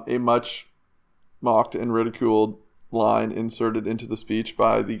 A much mocked and ridiculed line inserted into the speech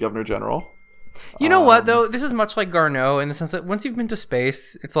by the Governor General. You know what, though? This is much like Garneau in the sense that once you've been to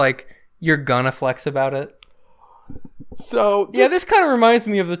space, it's like you're gonna flex about it. So this kind of reminds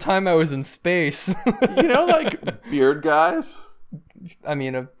me of the time I was in space. Like beard guys. I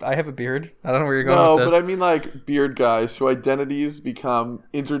have a beard. I don't know where you're going with this. No, but I mean like beard guys whose identities become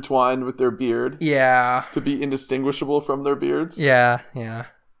intertwined with their beard. Yeah. To be indistinguishable from their beards. Yeah.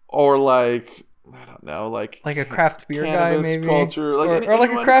 Or like, I don't know, like a craft beer guy, maybe. Culture, like or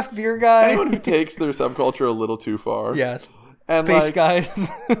like a craft beer guy. Anyone who takes their subculture a little too far. Yes. And space guys.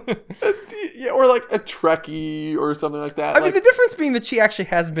 Or like a Trekkie or something like that. The difference being that she actually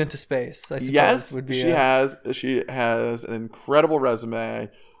has been to space, I suppose. Yes, would be she has an incredible resume,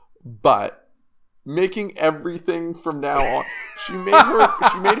 but making everything from now on, she made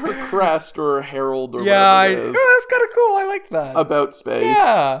her crest or her herald or whatever it is. That's kind of cool. I like that. About space.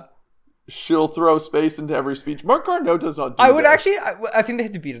 Yeah. She'll throw space into every speech. Marc Garneau does not do I think they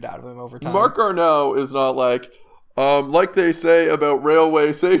had to beat it out of him over time. Marc Garneau is not like they say about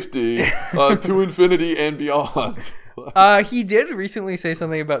railway safety, to infinity and beyond. He did recently say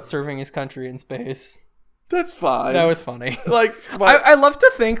something about serving his country in space. That's fine. That was funny. Like, I love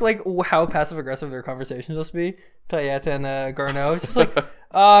to think like how passive aggressive their conversations must be. Payette and Garneau. It's just like,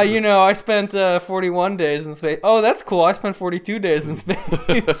 I spent 41 days in space. Oh, that's cool. I spent 42 days in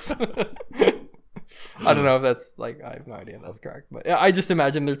space. I don't know if that's I have no idea if that's correct, but I just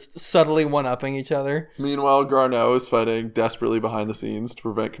imagine they're subtly one-upping each other. Meanwhile, Garneau is fighting desperately behind the scenes to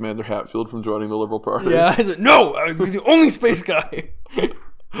prevent Commander Hatfield from joining the Liberal Party. Yeah, he's like, no, I'm the only space guy.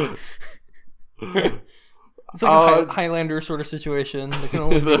 It's like a Highlander sort of situation. There can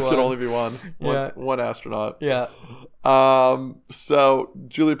only be one. One astronaut. Yeah. So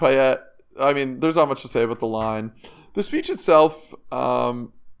Julie Payette, I mean, there's not much to say about the line. The speech itself,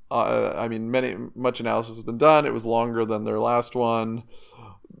 much analysis has been done. It was longer than their last one.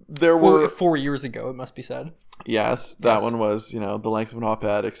 There were 4 years ago, it must be said. Yes, that one was, the length of an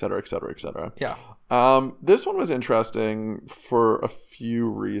op-ed, et cetera, et cetera, et cetera. Yeah. This one was interesting for a few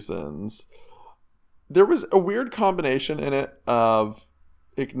reasons. There was a weird combination in it of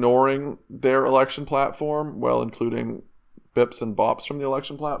ignoring their election platform while including bips and bops from the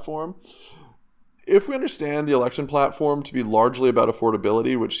election platform. If we understand the election platform to be largely about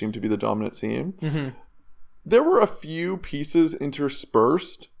affordability, which seemed to be the dominant theme, there were a few pieces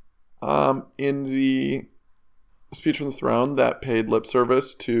interspersed in the speech from the throne that paid lip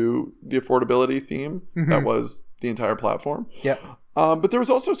service to the affordability theme that was the entire platform. Yeah. But there was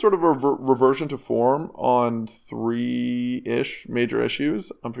also sort of a reversion to form on 3-ish major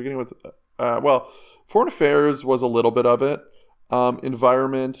issues. I'm forgetting what... foreign affairs was a little bit of it.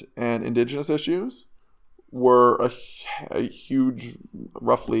 Environment and indigenous issues were a huge,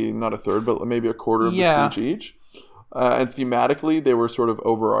 roughly not a third, but maybe a quarter of the speech each. And thematically, they were sort of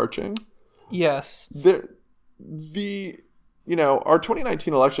overarching. Yes. Our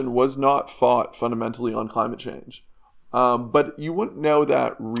 2019 election was not fought fundamentally on climate change. But you wouldn't know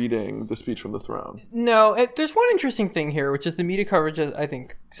that reading the speech from the throne. No, there's one interesting thing here, which is the media coverage, I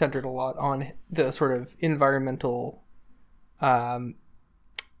think, centered a lot on the sort of environmental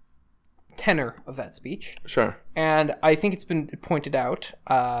tenor of that speech. Sure. And I think it's been pointed out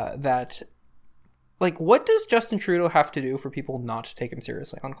that, what does Justin Trudeau have to do for people not to take him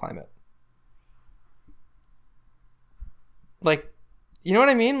seriously on climate? You know what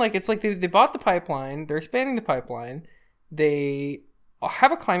I mean? It's like they bought the pipeline, they're expanding the pipeline, they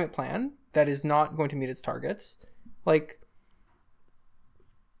have a climate plan that is not going to meet its targets. And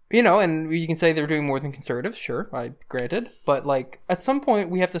you can say they're doing more than conservatives, sure, granted. But, at some point,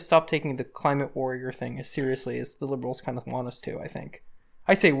 we have to stop taking the climate warrior thing as seriously as the Liberals kind of want us to, I think.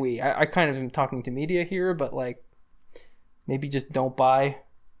 I say we. I kind of am talking to media here, but, maybe just don't buy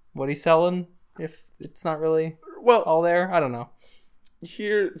what he's selling if it's not really all there. I don't know.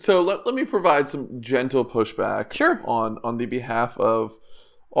 So let me provide some gentle pushback on the behalf of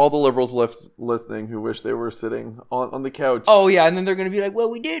all the Liberals listening who wish they were sitting on the couch. Oh, yeah, and then they're going to be like,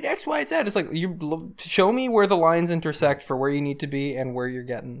 well, we did X, Y, Z. It's like, you show me where the lines intersect for where you need to be and where you're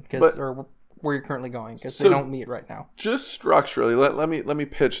getting, or where you're currently going, because they don't meet right now. Just structurally, let me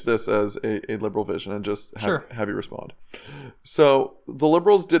pitch this as a Liberal vision and just have you respond. So the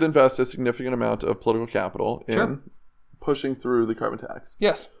Liberals did invest a significant amount of political capital in pushing through the carbon tax.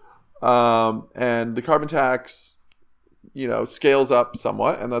 Yes. And the carbon tax, scales up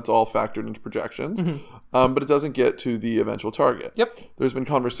somewhat, and that's all factored into projections. But it doesn't get to the eventual target. Yep. There's been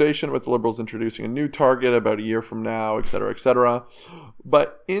conversation with the Liberals introducing a new target about a year from now, et cetera, et cetera.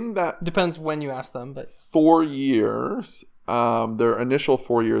 But in that... Depends when you ask them, but... 4 years, their initial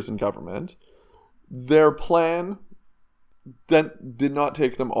 4 years in government, their plan then did not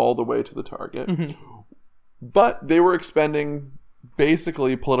take them all the way to the target. But they were expending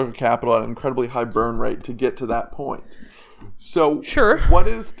basically political capital at an incredibly high burn rate to get to that point. So what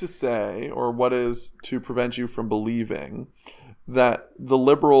is to say, or what is to prevent you from believing that the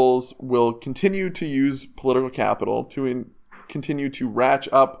Liberals will continue to use political capital to continue to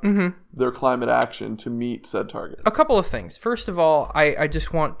ratchet up their climate action to meet said targets? A couple of things. First of all, I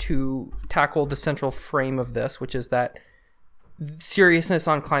just want to tackle the central frame of this, which is that seriousness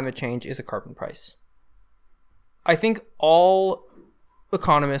on climate change is a carbon price. I think all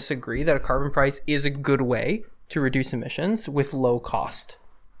economists agree that a carbon price is a good way to reduce emissions with low cost.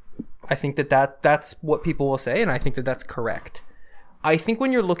 I think that's what people will say, and I think that that's correct. I think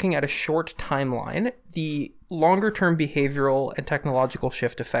when you're looking at a short timeline, the longer-term behavioral and technological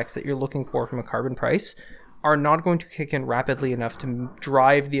shift effects that you're looking for from a carbon price are not going to kick in rapidly enough to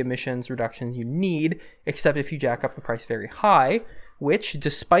drive the emissions reductions you need, except if you jack up the price very high, which,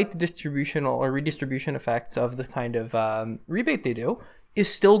 despite the distributional or redistribution effects of the kind of rebate they do,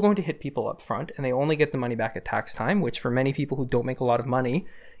 is still going to hit people up front, and they only get the money back at tax time, which for many people who don't make a lot of money,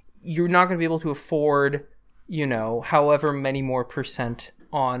 you're not going to be able to afford, however many more percent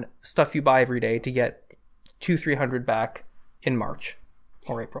on stuff you buy every day to get 200-300 back in March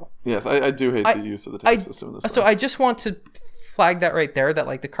or April. Yes, I do hate the use of the tax system in this way. So I just want to flag that right there, that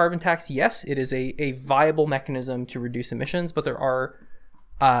like the carbon tax, yes, it is a viable mechanism to reduce emissions, but there are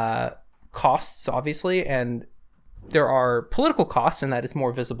costs, obviously, and there are political costs, and that is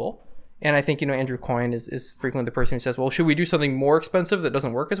more visible. And I think, Andrew Coyne is frequently the person who says, well, should we do something more expensive that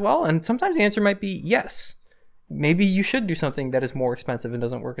doesn't work as well? And sometimes the answer might be yes. Maybe you should do something that is more expensive and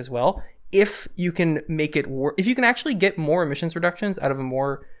doesn't work as well. If you can make it work, if you can actually get more emissions reductions out of a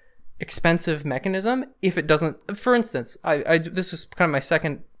more expensive mechanism, if it doesn't, for instance, this was kind of my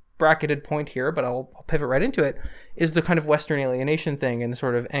second bracketed point here, but I'll pivot right into it, is the kind of Western alienation thing and the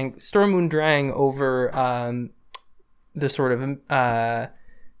sort of Sturm und Drang over the sort of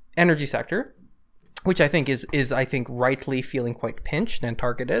energy sector, which I think is I think rightly feeling quite pinched and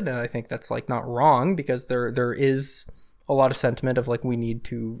targeted, and I think that's like not wrong, because there is a lot of sentiment of like we need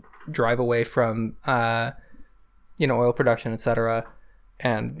to drive away from oil production, etc.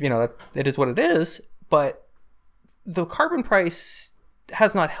 And that it is what it is, but the carbon price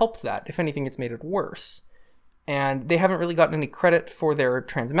has not helped that. If anything, it's made it worse. And they haven't really gotten any credit for their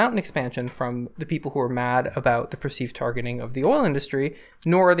Trans Mountain expansion from the people who are mad about the perceived targeting of the oil industry,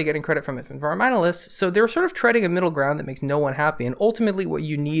 nor are they getting credit from it from environmentalists. So they're sort of treading a middle ground that makes no one happy. And ultimately, what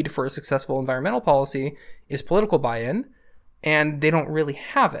you need for a successful environmental policy is political buy-in, and they don't really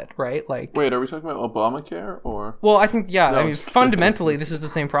have it, right? Like, wait, are we talking about Obamacare or? Well, I think, yeah. No. I mean, fundamentally, this is the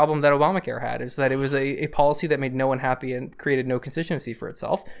same problem that Obamacare had, is that it was a policy that made no one happy and created no constituency for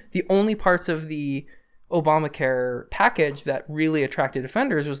itself. The only parts of the Obamacare package that really attracted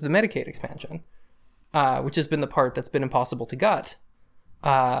defenders was the Medicaid expansion, which has been the part that's been impossible to gut.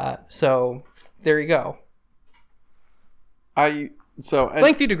 So there you go.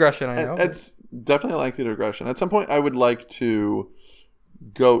 Lengthy digression, I know. It's definitely a lengthy digression. At some point, I would like to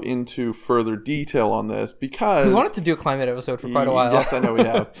go into further detail on this, because we wanted to do a climate episode for quite a while. Yes, I know we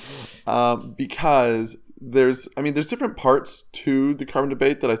have. Because there's different parts to the carbon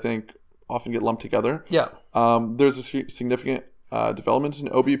debate that I think often get lumped together. Yeah. There's a significant development in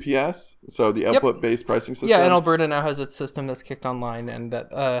OBPS, so the output-based pricing system. Yeah, and Alberta now has its system that's kicked online, and that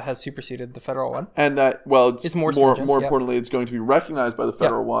has superseded the federal one. And that, it's more importantly, it's going to be recognized by the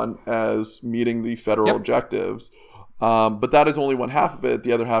federal one as meeting the federal objectives. But that is only one half of it.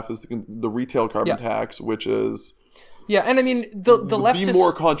 The other half is the retail carbon tax, which is and I mean the left the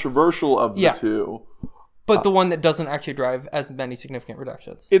more controversial of the two. But the one that doesn't actually drive as many significant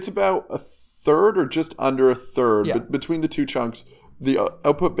reductions. It's about a third or just under a third. But between the two chunks, the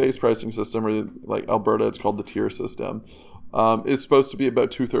output-based pricing system, or like Alberta, it's called the tier system, is supposed to be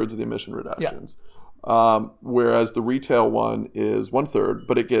about 2/3 of the emission reductions. Whereas the retail one is 1/3,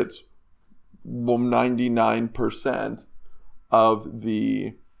 but it gets 99% of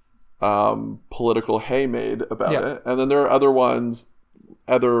the political hay made about it. And then there are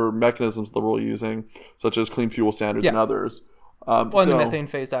other mechanisms that we're using, such as clean fuel standards and others. And the methane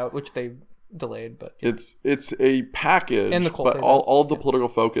phase out, which they delayed, but it's a package, and the coal, but all of the political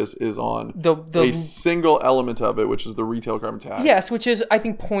focus is on a single element of it, which is the retail carbon tax. Yes, which is, I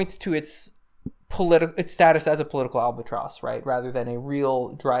think, points to its status as a political albatross, right? Rather than a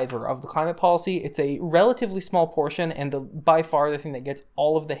real driver of the climate policy. It's a relatively small portion, and by far the thing that gets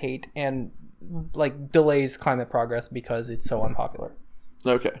all of the hate and like delays climate progress because it's so unpopular.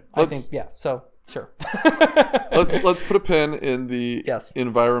 Okay. I think, so sure. let's put a pin in the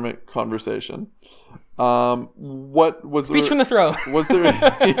environment conversation. What was speech from the throne? Was there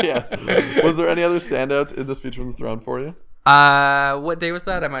Was there any other standouts in the speech from the throne for you? What day was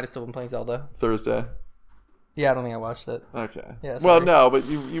that? I might have still been playing Zelda. Thursday. Yeah, I don't think I watched it. Okay. Yeah. Well, no, but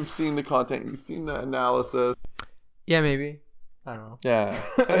you've seen the content, you've seen the analysis. Yeah, maybe. I don't know. Yeah.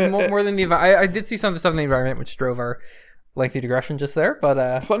 more than the I did see some of the stuff in the environment which drove our lengthy digression just there,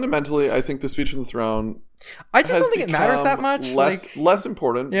 but fundamentally, I think the speech from the throne. I just don't think it matters that much. Less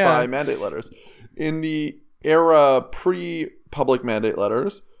important by mandate letters. In the era pre-public mandate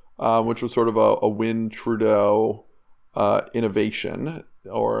letters, which was sort of a Win Trudeau innovation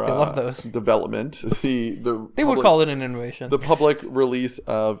or they love those. Development. They would call it an innovation. The public release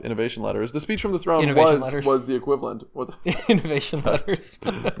of innovation letters. The speech from the throne was the equivalent. Innovation letters.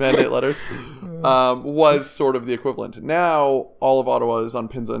 Mandate letters was sort of the equivalent. Now all of Ottawa is on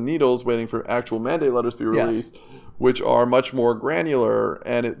pins and needles waiting for actual mandate letters to be released, which are much more granular,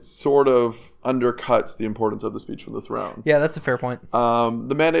 and it sort of undercuts the importance of the speech from the throne. Yeah, that's a fair point.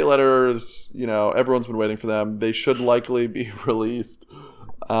 The mandate letters, everyone's been waiting for them. They should likely be released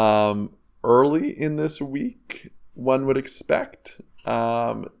Early in this week, one would expect.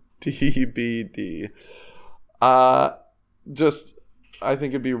 TBD. I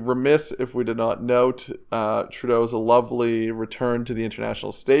think it'd be remiss if we did not note Trudeau's lovely return to the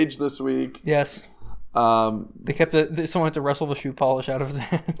international stage this week. Yes. They kept someone had to wrestle the shoe polish out of his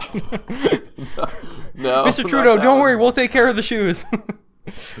hand. No, Mr. Trudeau, don't worry, we'll take care of the shoes.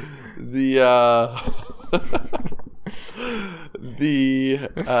 The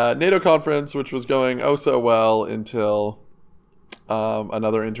NATO conference, which was going oh so well until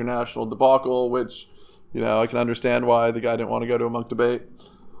another international debacle, which, I can understand why the guy didn't want to go to a monk debate.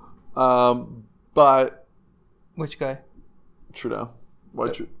 But which guy? Trudeau. Why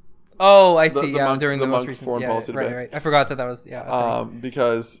Trudeau? Oh, I see. During the most recent foreign policy debate. Right. I forgot that was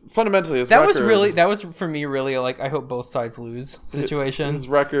because fundamentally his that record, was for me really like I hope both sides lose situation. His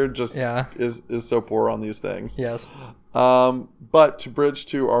record just is so poor on these things. Yes. But to bridge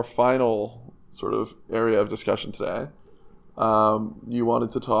to our final sort of area of discussion today, you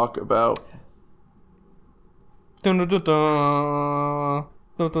wanted to talk about Andrew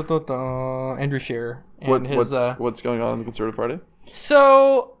Scheer and what's going on in the Conservative Party.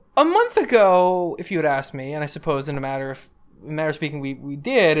 So a month ago, if you had asked me, and I suppose in a matter of speaking, we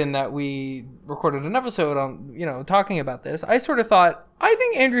did, in that we recorded an episode on talking about this. I sort of thought, I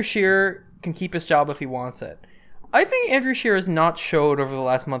think Andrew Scheer can keep his job if he wants it. I think Andrew Scheer has not showed over the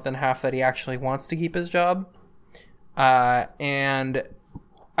last month and a half that he actually wants to keep his job, and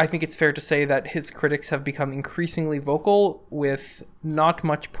I think it's fair to say that his critics have become increasingly vocal with not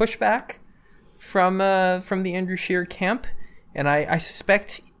much pushback from the Andrew Scheer camp, and I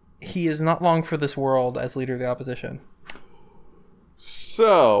suspect he is not long for this world as leader of the opposition.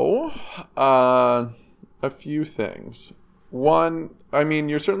 So, a few things. One, I mean,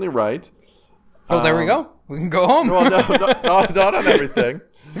 you're certainly right. Oh, there we go. We can go home. Well, no, not on everything.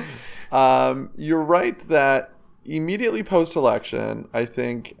 You're right that immediately post-election, I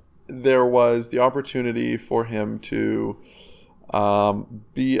think there was the opportunity for him to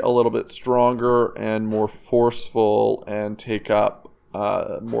be a little bit stronger and more forceful and take up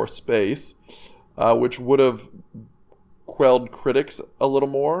more space, which would have quelled critics a little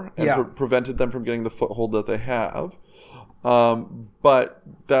more and prevented them from getting the foothold that they have. But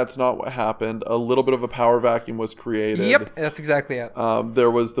that's not what happened. A little bit of a power vacuum was created. Yep, that's exactly it.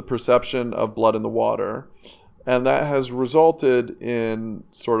 There was the perception of blood in the water. And that has resulted in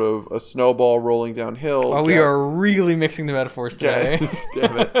sort of a snowball rolling downhill. Oh, we are really mixing the metaphors today.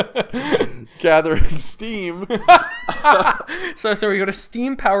 Damn it. Gathering steam. So we got a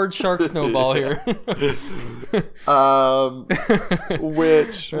steam-powered shark snowball here.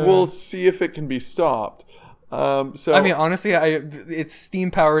 Which we'll see if it can be stopped. So I mean, honestly, it's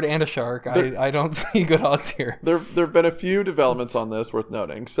steam-powered and a shark. I don't see good odds here. There have been a few developments on this worth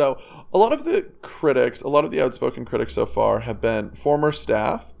noting. So a lot of the outspoken critics so far have been former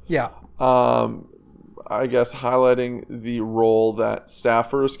staff. Yeah. I guess highlighting the role that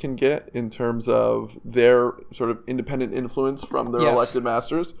staffers can get in terms of their sort of independent influence from their elected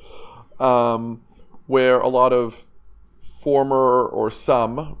masters, where a lot of former, or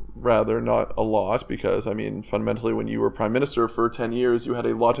some rather, not a lot, because I mean fundamentally when you were prime minister for 10 years you had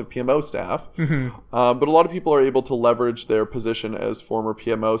a lot of PMO staff, but a lot of people are able to leverage their position as former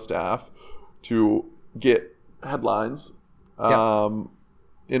PMO staff to get headlines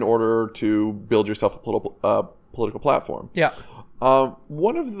in order to build yourself a political platform.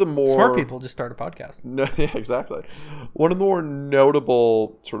 One of the more smart people just start a podcast. Yeah, exactly. One of the more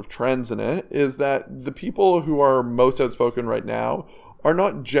notable sort of trends in it is that the people who are most outspoken right now are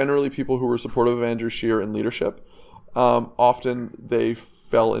not generally people who were supportive of Andrew Scheer in leadership. Often they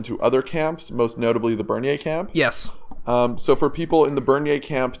fell into other camps, most notably the Bernier camp. Yes. So for people in the Bernier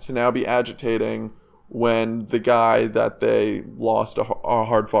camp to now be agitating when the guy that they lost a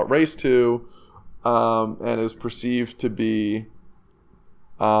hard-fought race to and is perceived to be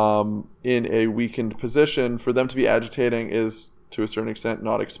in a weakened position, for them to be agitating is to a certain extent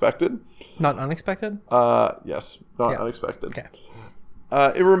not expected. Not unexpected? Yes, not unexpected. Okay.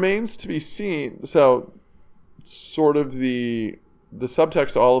 It remains to be seen. So sort of the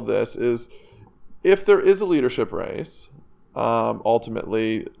subtext to all of this is, if there is a leadership race,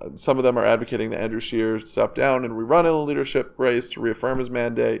 ultimately some of them are advocating that Andrew Scheer step down and rerun in a leadership race to reaffirm his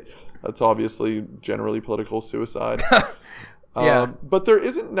mandate. That's obviously generally political suicide. But there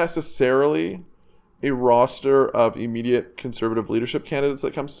isn't necessarily a roster of immediate conservative leadership candidates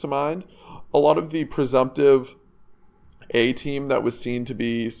that comes to mind. A lot of the presumptive A team that was seen to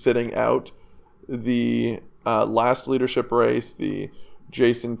be sitting out the last leadership race, the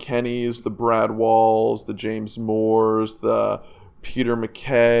Jason Kennys, the Brad Walls, the James Moores, the Peter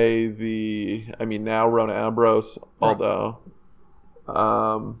MacKay, now Rona Ambrose, although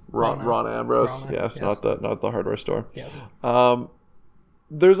Ron Ambrose, yes, not the hardware store. Yes.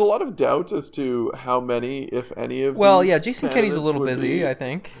 There's a lot of doubt as to how many, if any, of Jason Kenney's a little busy, I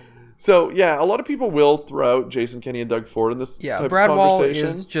think. So, yeah, a lot of people will throw out Jason Kenney and Doug Ford in this type Brad of Wall conversation.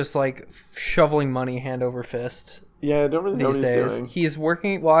 is just like shoveling money hand over fist. Yeah, I don't really know what he's doing. He's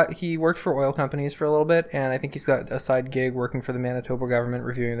working. He worked for oil companies for a little bit, and I think he's got a side gig working for the Manitoba government,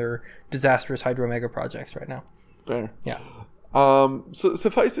 reviewing their disastrous hydro mega projects right now. Fair. Yeah. So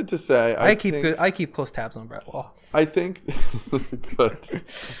suffice it to say, I keep close tabs on Brad Wall. I think, but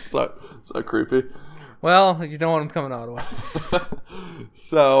it's not creepy. Well, you don't want him coming to Ottawa.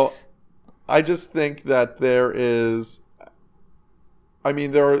 So, I just think that there's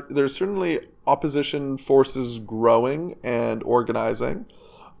certainly opposition forces growing and organizing.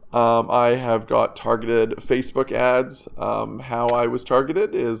 I have got targeted Facebook ads. How I was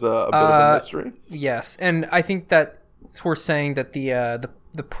targeted is a bit of a mystery. Yes, and I think that it's worth saying that the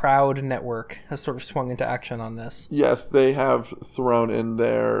Proud network has sort of swung into action on this. Yes, they have thrown in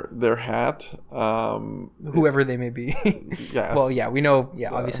their hat. Whoever they may be. Yes. Well, yeah, we know.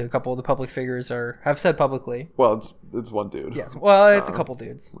 Yeah, obviously, a couple of the public figures have said publicly. Well, it's one dude. Yes. Well, it's a couple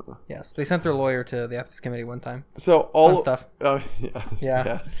dudes. Yes, they sent their lawyer to the ethics committee one time. So fun stuff. Yeah.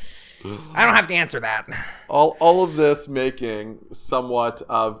 Yes. I don't have to answer that. All of this making somewhat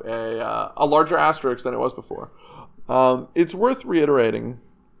of a larger asterisk than it was before. It's worth reiterating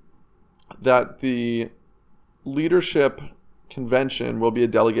that the leadership convention will be a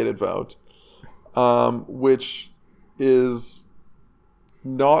delegated vote, which is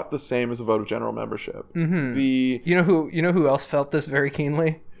not the same as a vote of general membership. Mm-hmm. You know who else felt this very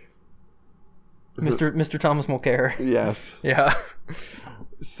keenly? Mr. Thomas Mulcair. Yes. Yeah.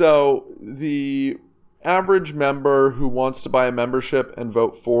 So the average member who wants to buy a membership and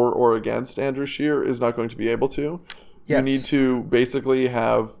vote for or against Andrew Scheer is not going to be able to. Yes. You need to basically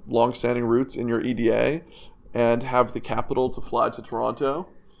have long-standing roots in your EDA and have the capital to fly to Toronto.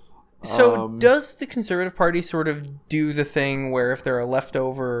 So does the Conservative Party sort of do the thing where if there are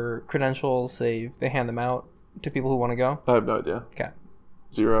leftover credentials, they hand them out to people who want to go? I have no idea. Okay.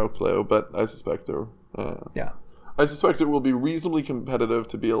 Zero clue, but I suspect they're... Yeah. I suspect it will be reasonably competitive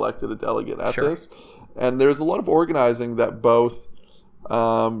to be elected a delegate at Sure. this. And there's a lot of organizing that both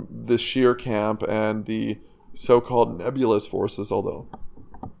the Scheer camp and the so-called nebulous forces, although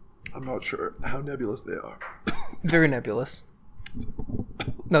I'm not sure how nebulous they are. Very nebulous.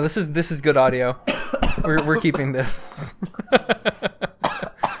 No, this is good audio. We're keeping this.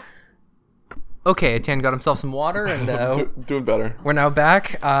 Okay, Etienne got himself some water and Doing better. we're now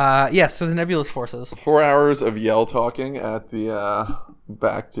back. Yes, so the nebulous forces. 4 hours of yell talking at the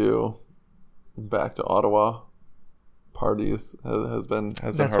back to Ottawa parties has been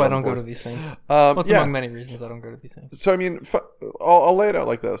That's hard why I on don't the go force. to these things. Yeah. Among many reasons I don't go to these things. So I mean, I'll lay it out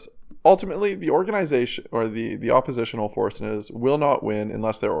like this. Ultimately, the organization or the oppositional forces will not win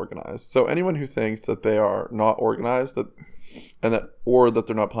unless they're organized. So anyone who thinks that they are not organized, that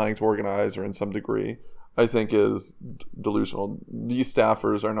they're not planning to organize or in some degree, I think is delusional. These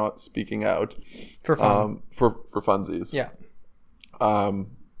staffers are not speaking out For fun. For funsies. Yeah.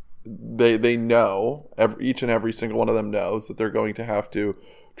 They know, each and every single one of them knows that they're going to have to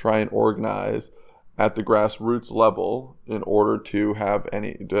try and organize at the grassroots level in order to have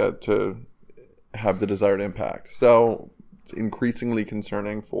to have the desired impact. So it's increasingly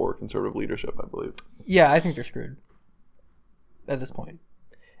concerning for Conservative leadership, I believe. Yeah, I think they're screwed at this point.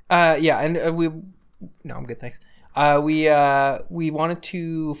 Yeah, and no, I'm good, thanks. We wanted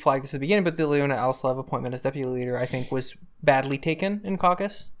to flag this at the beginning, but the Leona Alslav appointment as deputy leader, I think, was badly taken in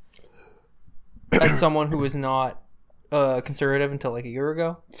caucus. As someone who was not conservative until like a year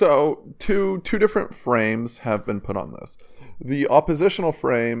ago. So two different frames have been put on this. The oppositional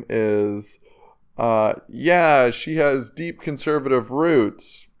frame is, she has deep conservative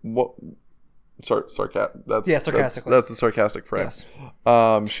roots. What? Sarcastically. That's the sarcastic frame.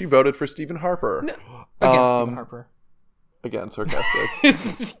 Yes. She voted for Stephen Harper. Against Stephen Harper. Again,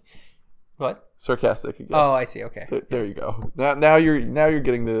 sarcastic. What? Sarcastic again. Oh, I see. Okay. There you go. Now you're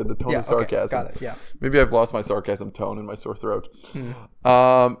getting the tone of sarcasm. Okay. Got it. Yeah. Maybe I've lost my sarcasm tone in my sore throat.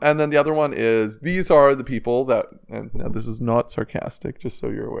 And then the other one is, these are the people that, and now this is not sarcastic, just so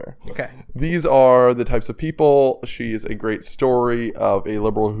you're aware. Okay. These are the types of people. She's a great story of a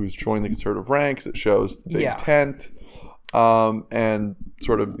liberal who's joined the conservative ranks. It shows the tent, and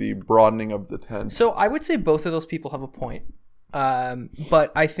sort of the broadening of the tent. So I would say both of those people have a point.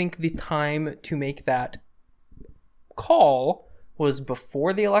 But I think the time to make that call was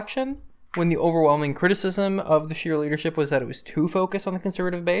before the election, when the overwhelming criticism of the Scheer leadership was that it was too focused on the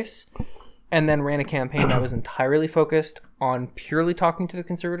conservative base, and then ran a campaign that was entirely focused on purely talking to the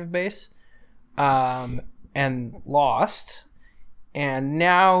conservative base, and lost. And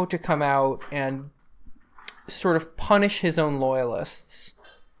now to come out and sort of punish his own loyalists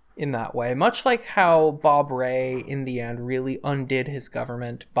in that way, much like how Bob Rae in the end really undid his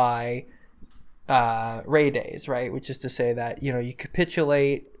government by Rae Days, right? Which is to say that, you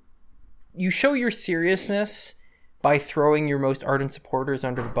capitulate, you show your seriousness by throwing your most ardent supporters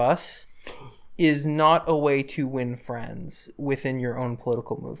under the bus is not a way to win friends within your own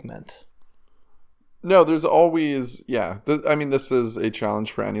political movement. No, there's always, this is a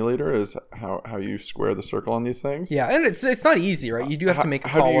challenge for any leader, is how you square the circle on these things. Yeah, and it's not easy, right? You do have to make a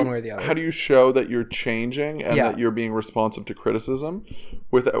call one way or the other. How do you show that you're changing and that you're being responsive to criticism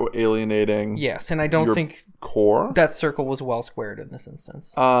without alienating Yes, and I don't think core? That circle was well squared in this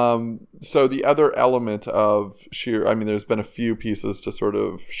instance. So the other element of Scheer, there's been a few pieces to sort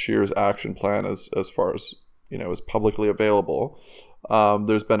of Scheer's action plan as far as, is publicly available.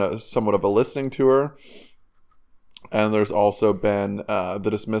 There's been somewhat of a listening tour, and there's also been the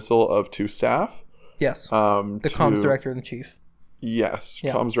dismissal of 2 staff. Yes, the comms director and the chief. Yes,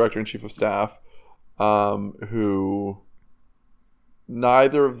 comms director and chief of staff, who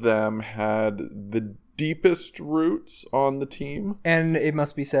neither of them had the deepest roots on the team. And it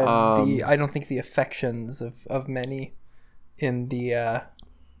must be said, I don't think the affections of many in the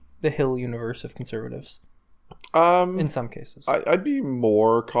Hill universe of conservatives. In some cases, I'd be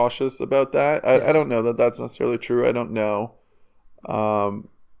more cautious about that. I don't know that that's necessarily true. I don't know. I've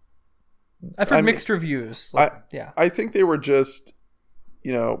heard mixed reviews. I think they were just,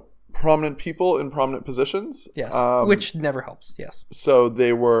 prominent people in prominent positions. Yes, which never helps. Yes. So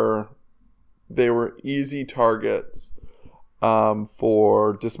they were easy targets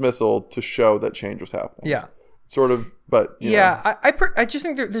for dismissal to show that change was happening. Yeah. Sort of, but I just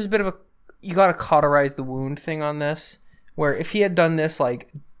think there's a bit of a, you got to cauterize the wound thing on this, where if he had done this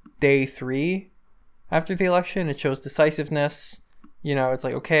like day 3 after the election, it shows decisiveness. It's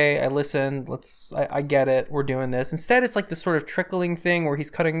like, okay, I listened. I get it. We're doing this. Instead, it's like this sort of trickling thing where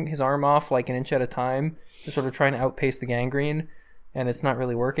he's cutting his arm off like an inch at a time, just sort of trying to outpace the gangrene, and it's not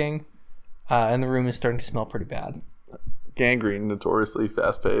really working. And the room is starting to smell pretty bad. Gangrene, notoriously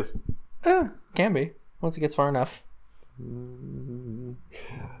fast-paced. Can be, once it gets far enough.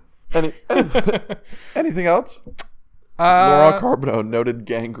 Anything else? Laurent Carbonneau, noted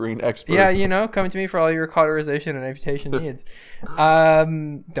gangrene expert. Yeah, coming to me for all your cauterization and amputation needs.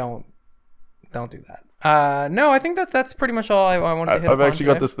 Don't do that. No, I think that's pretty much all I wanted to hit I've actually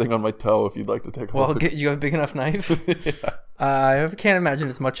today. got this thing on my toe if you'd like to take a look. Well, you have a big enough knife? Yeah. I can't imagine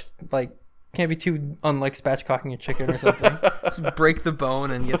it's much, can't be too unlike spatchcocking a chicken or something. Just break the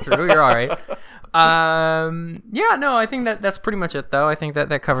bone and get through. You're all right. I think that's pretty much it, though. I think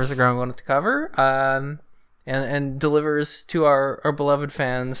that covers the ground we wanted to cover, and delivers to our beloved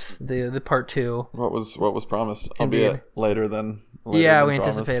fans the part 2. What was promised, albeit later than we promised.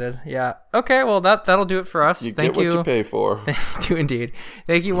 anticipated. Yeah. Okay. Well, that'll do it for us. Thank you. Get what you pay for. Thank you, indeed.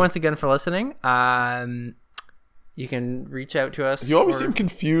 Thank you once again for listening. You can reach out to us. You always seem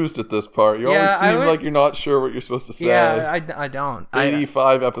confused at this part. You always seem like you're not sure what you're supposed to say. Yeah, I don't.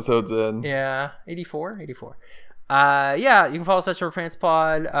 85 episodes in. Yeah, 84. You can follow us at Short Pants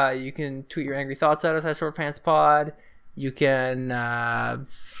Pod. You can tweet your angry thoughts at us at Short Pants Pod. You can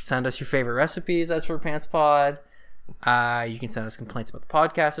send us your favorite recipes at Short Pants Pod. You can send us complaints about the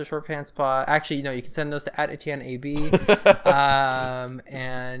podcast at Short Pants Pod. Actually, no, you can send those to @EtienneAB.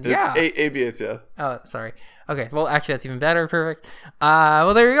 And yeah. ABS, yeah. Oh, sorry. Okay, well, actually, that's even better. Perfect.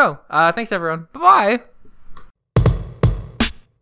 Well, there you go. Thanks, everyone. Bye-bye.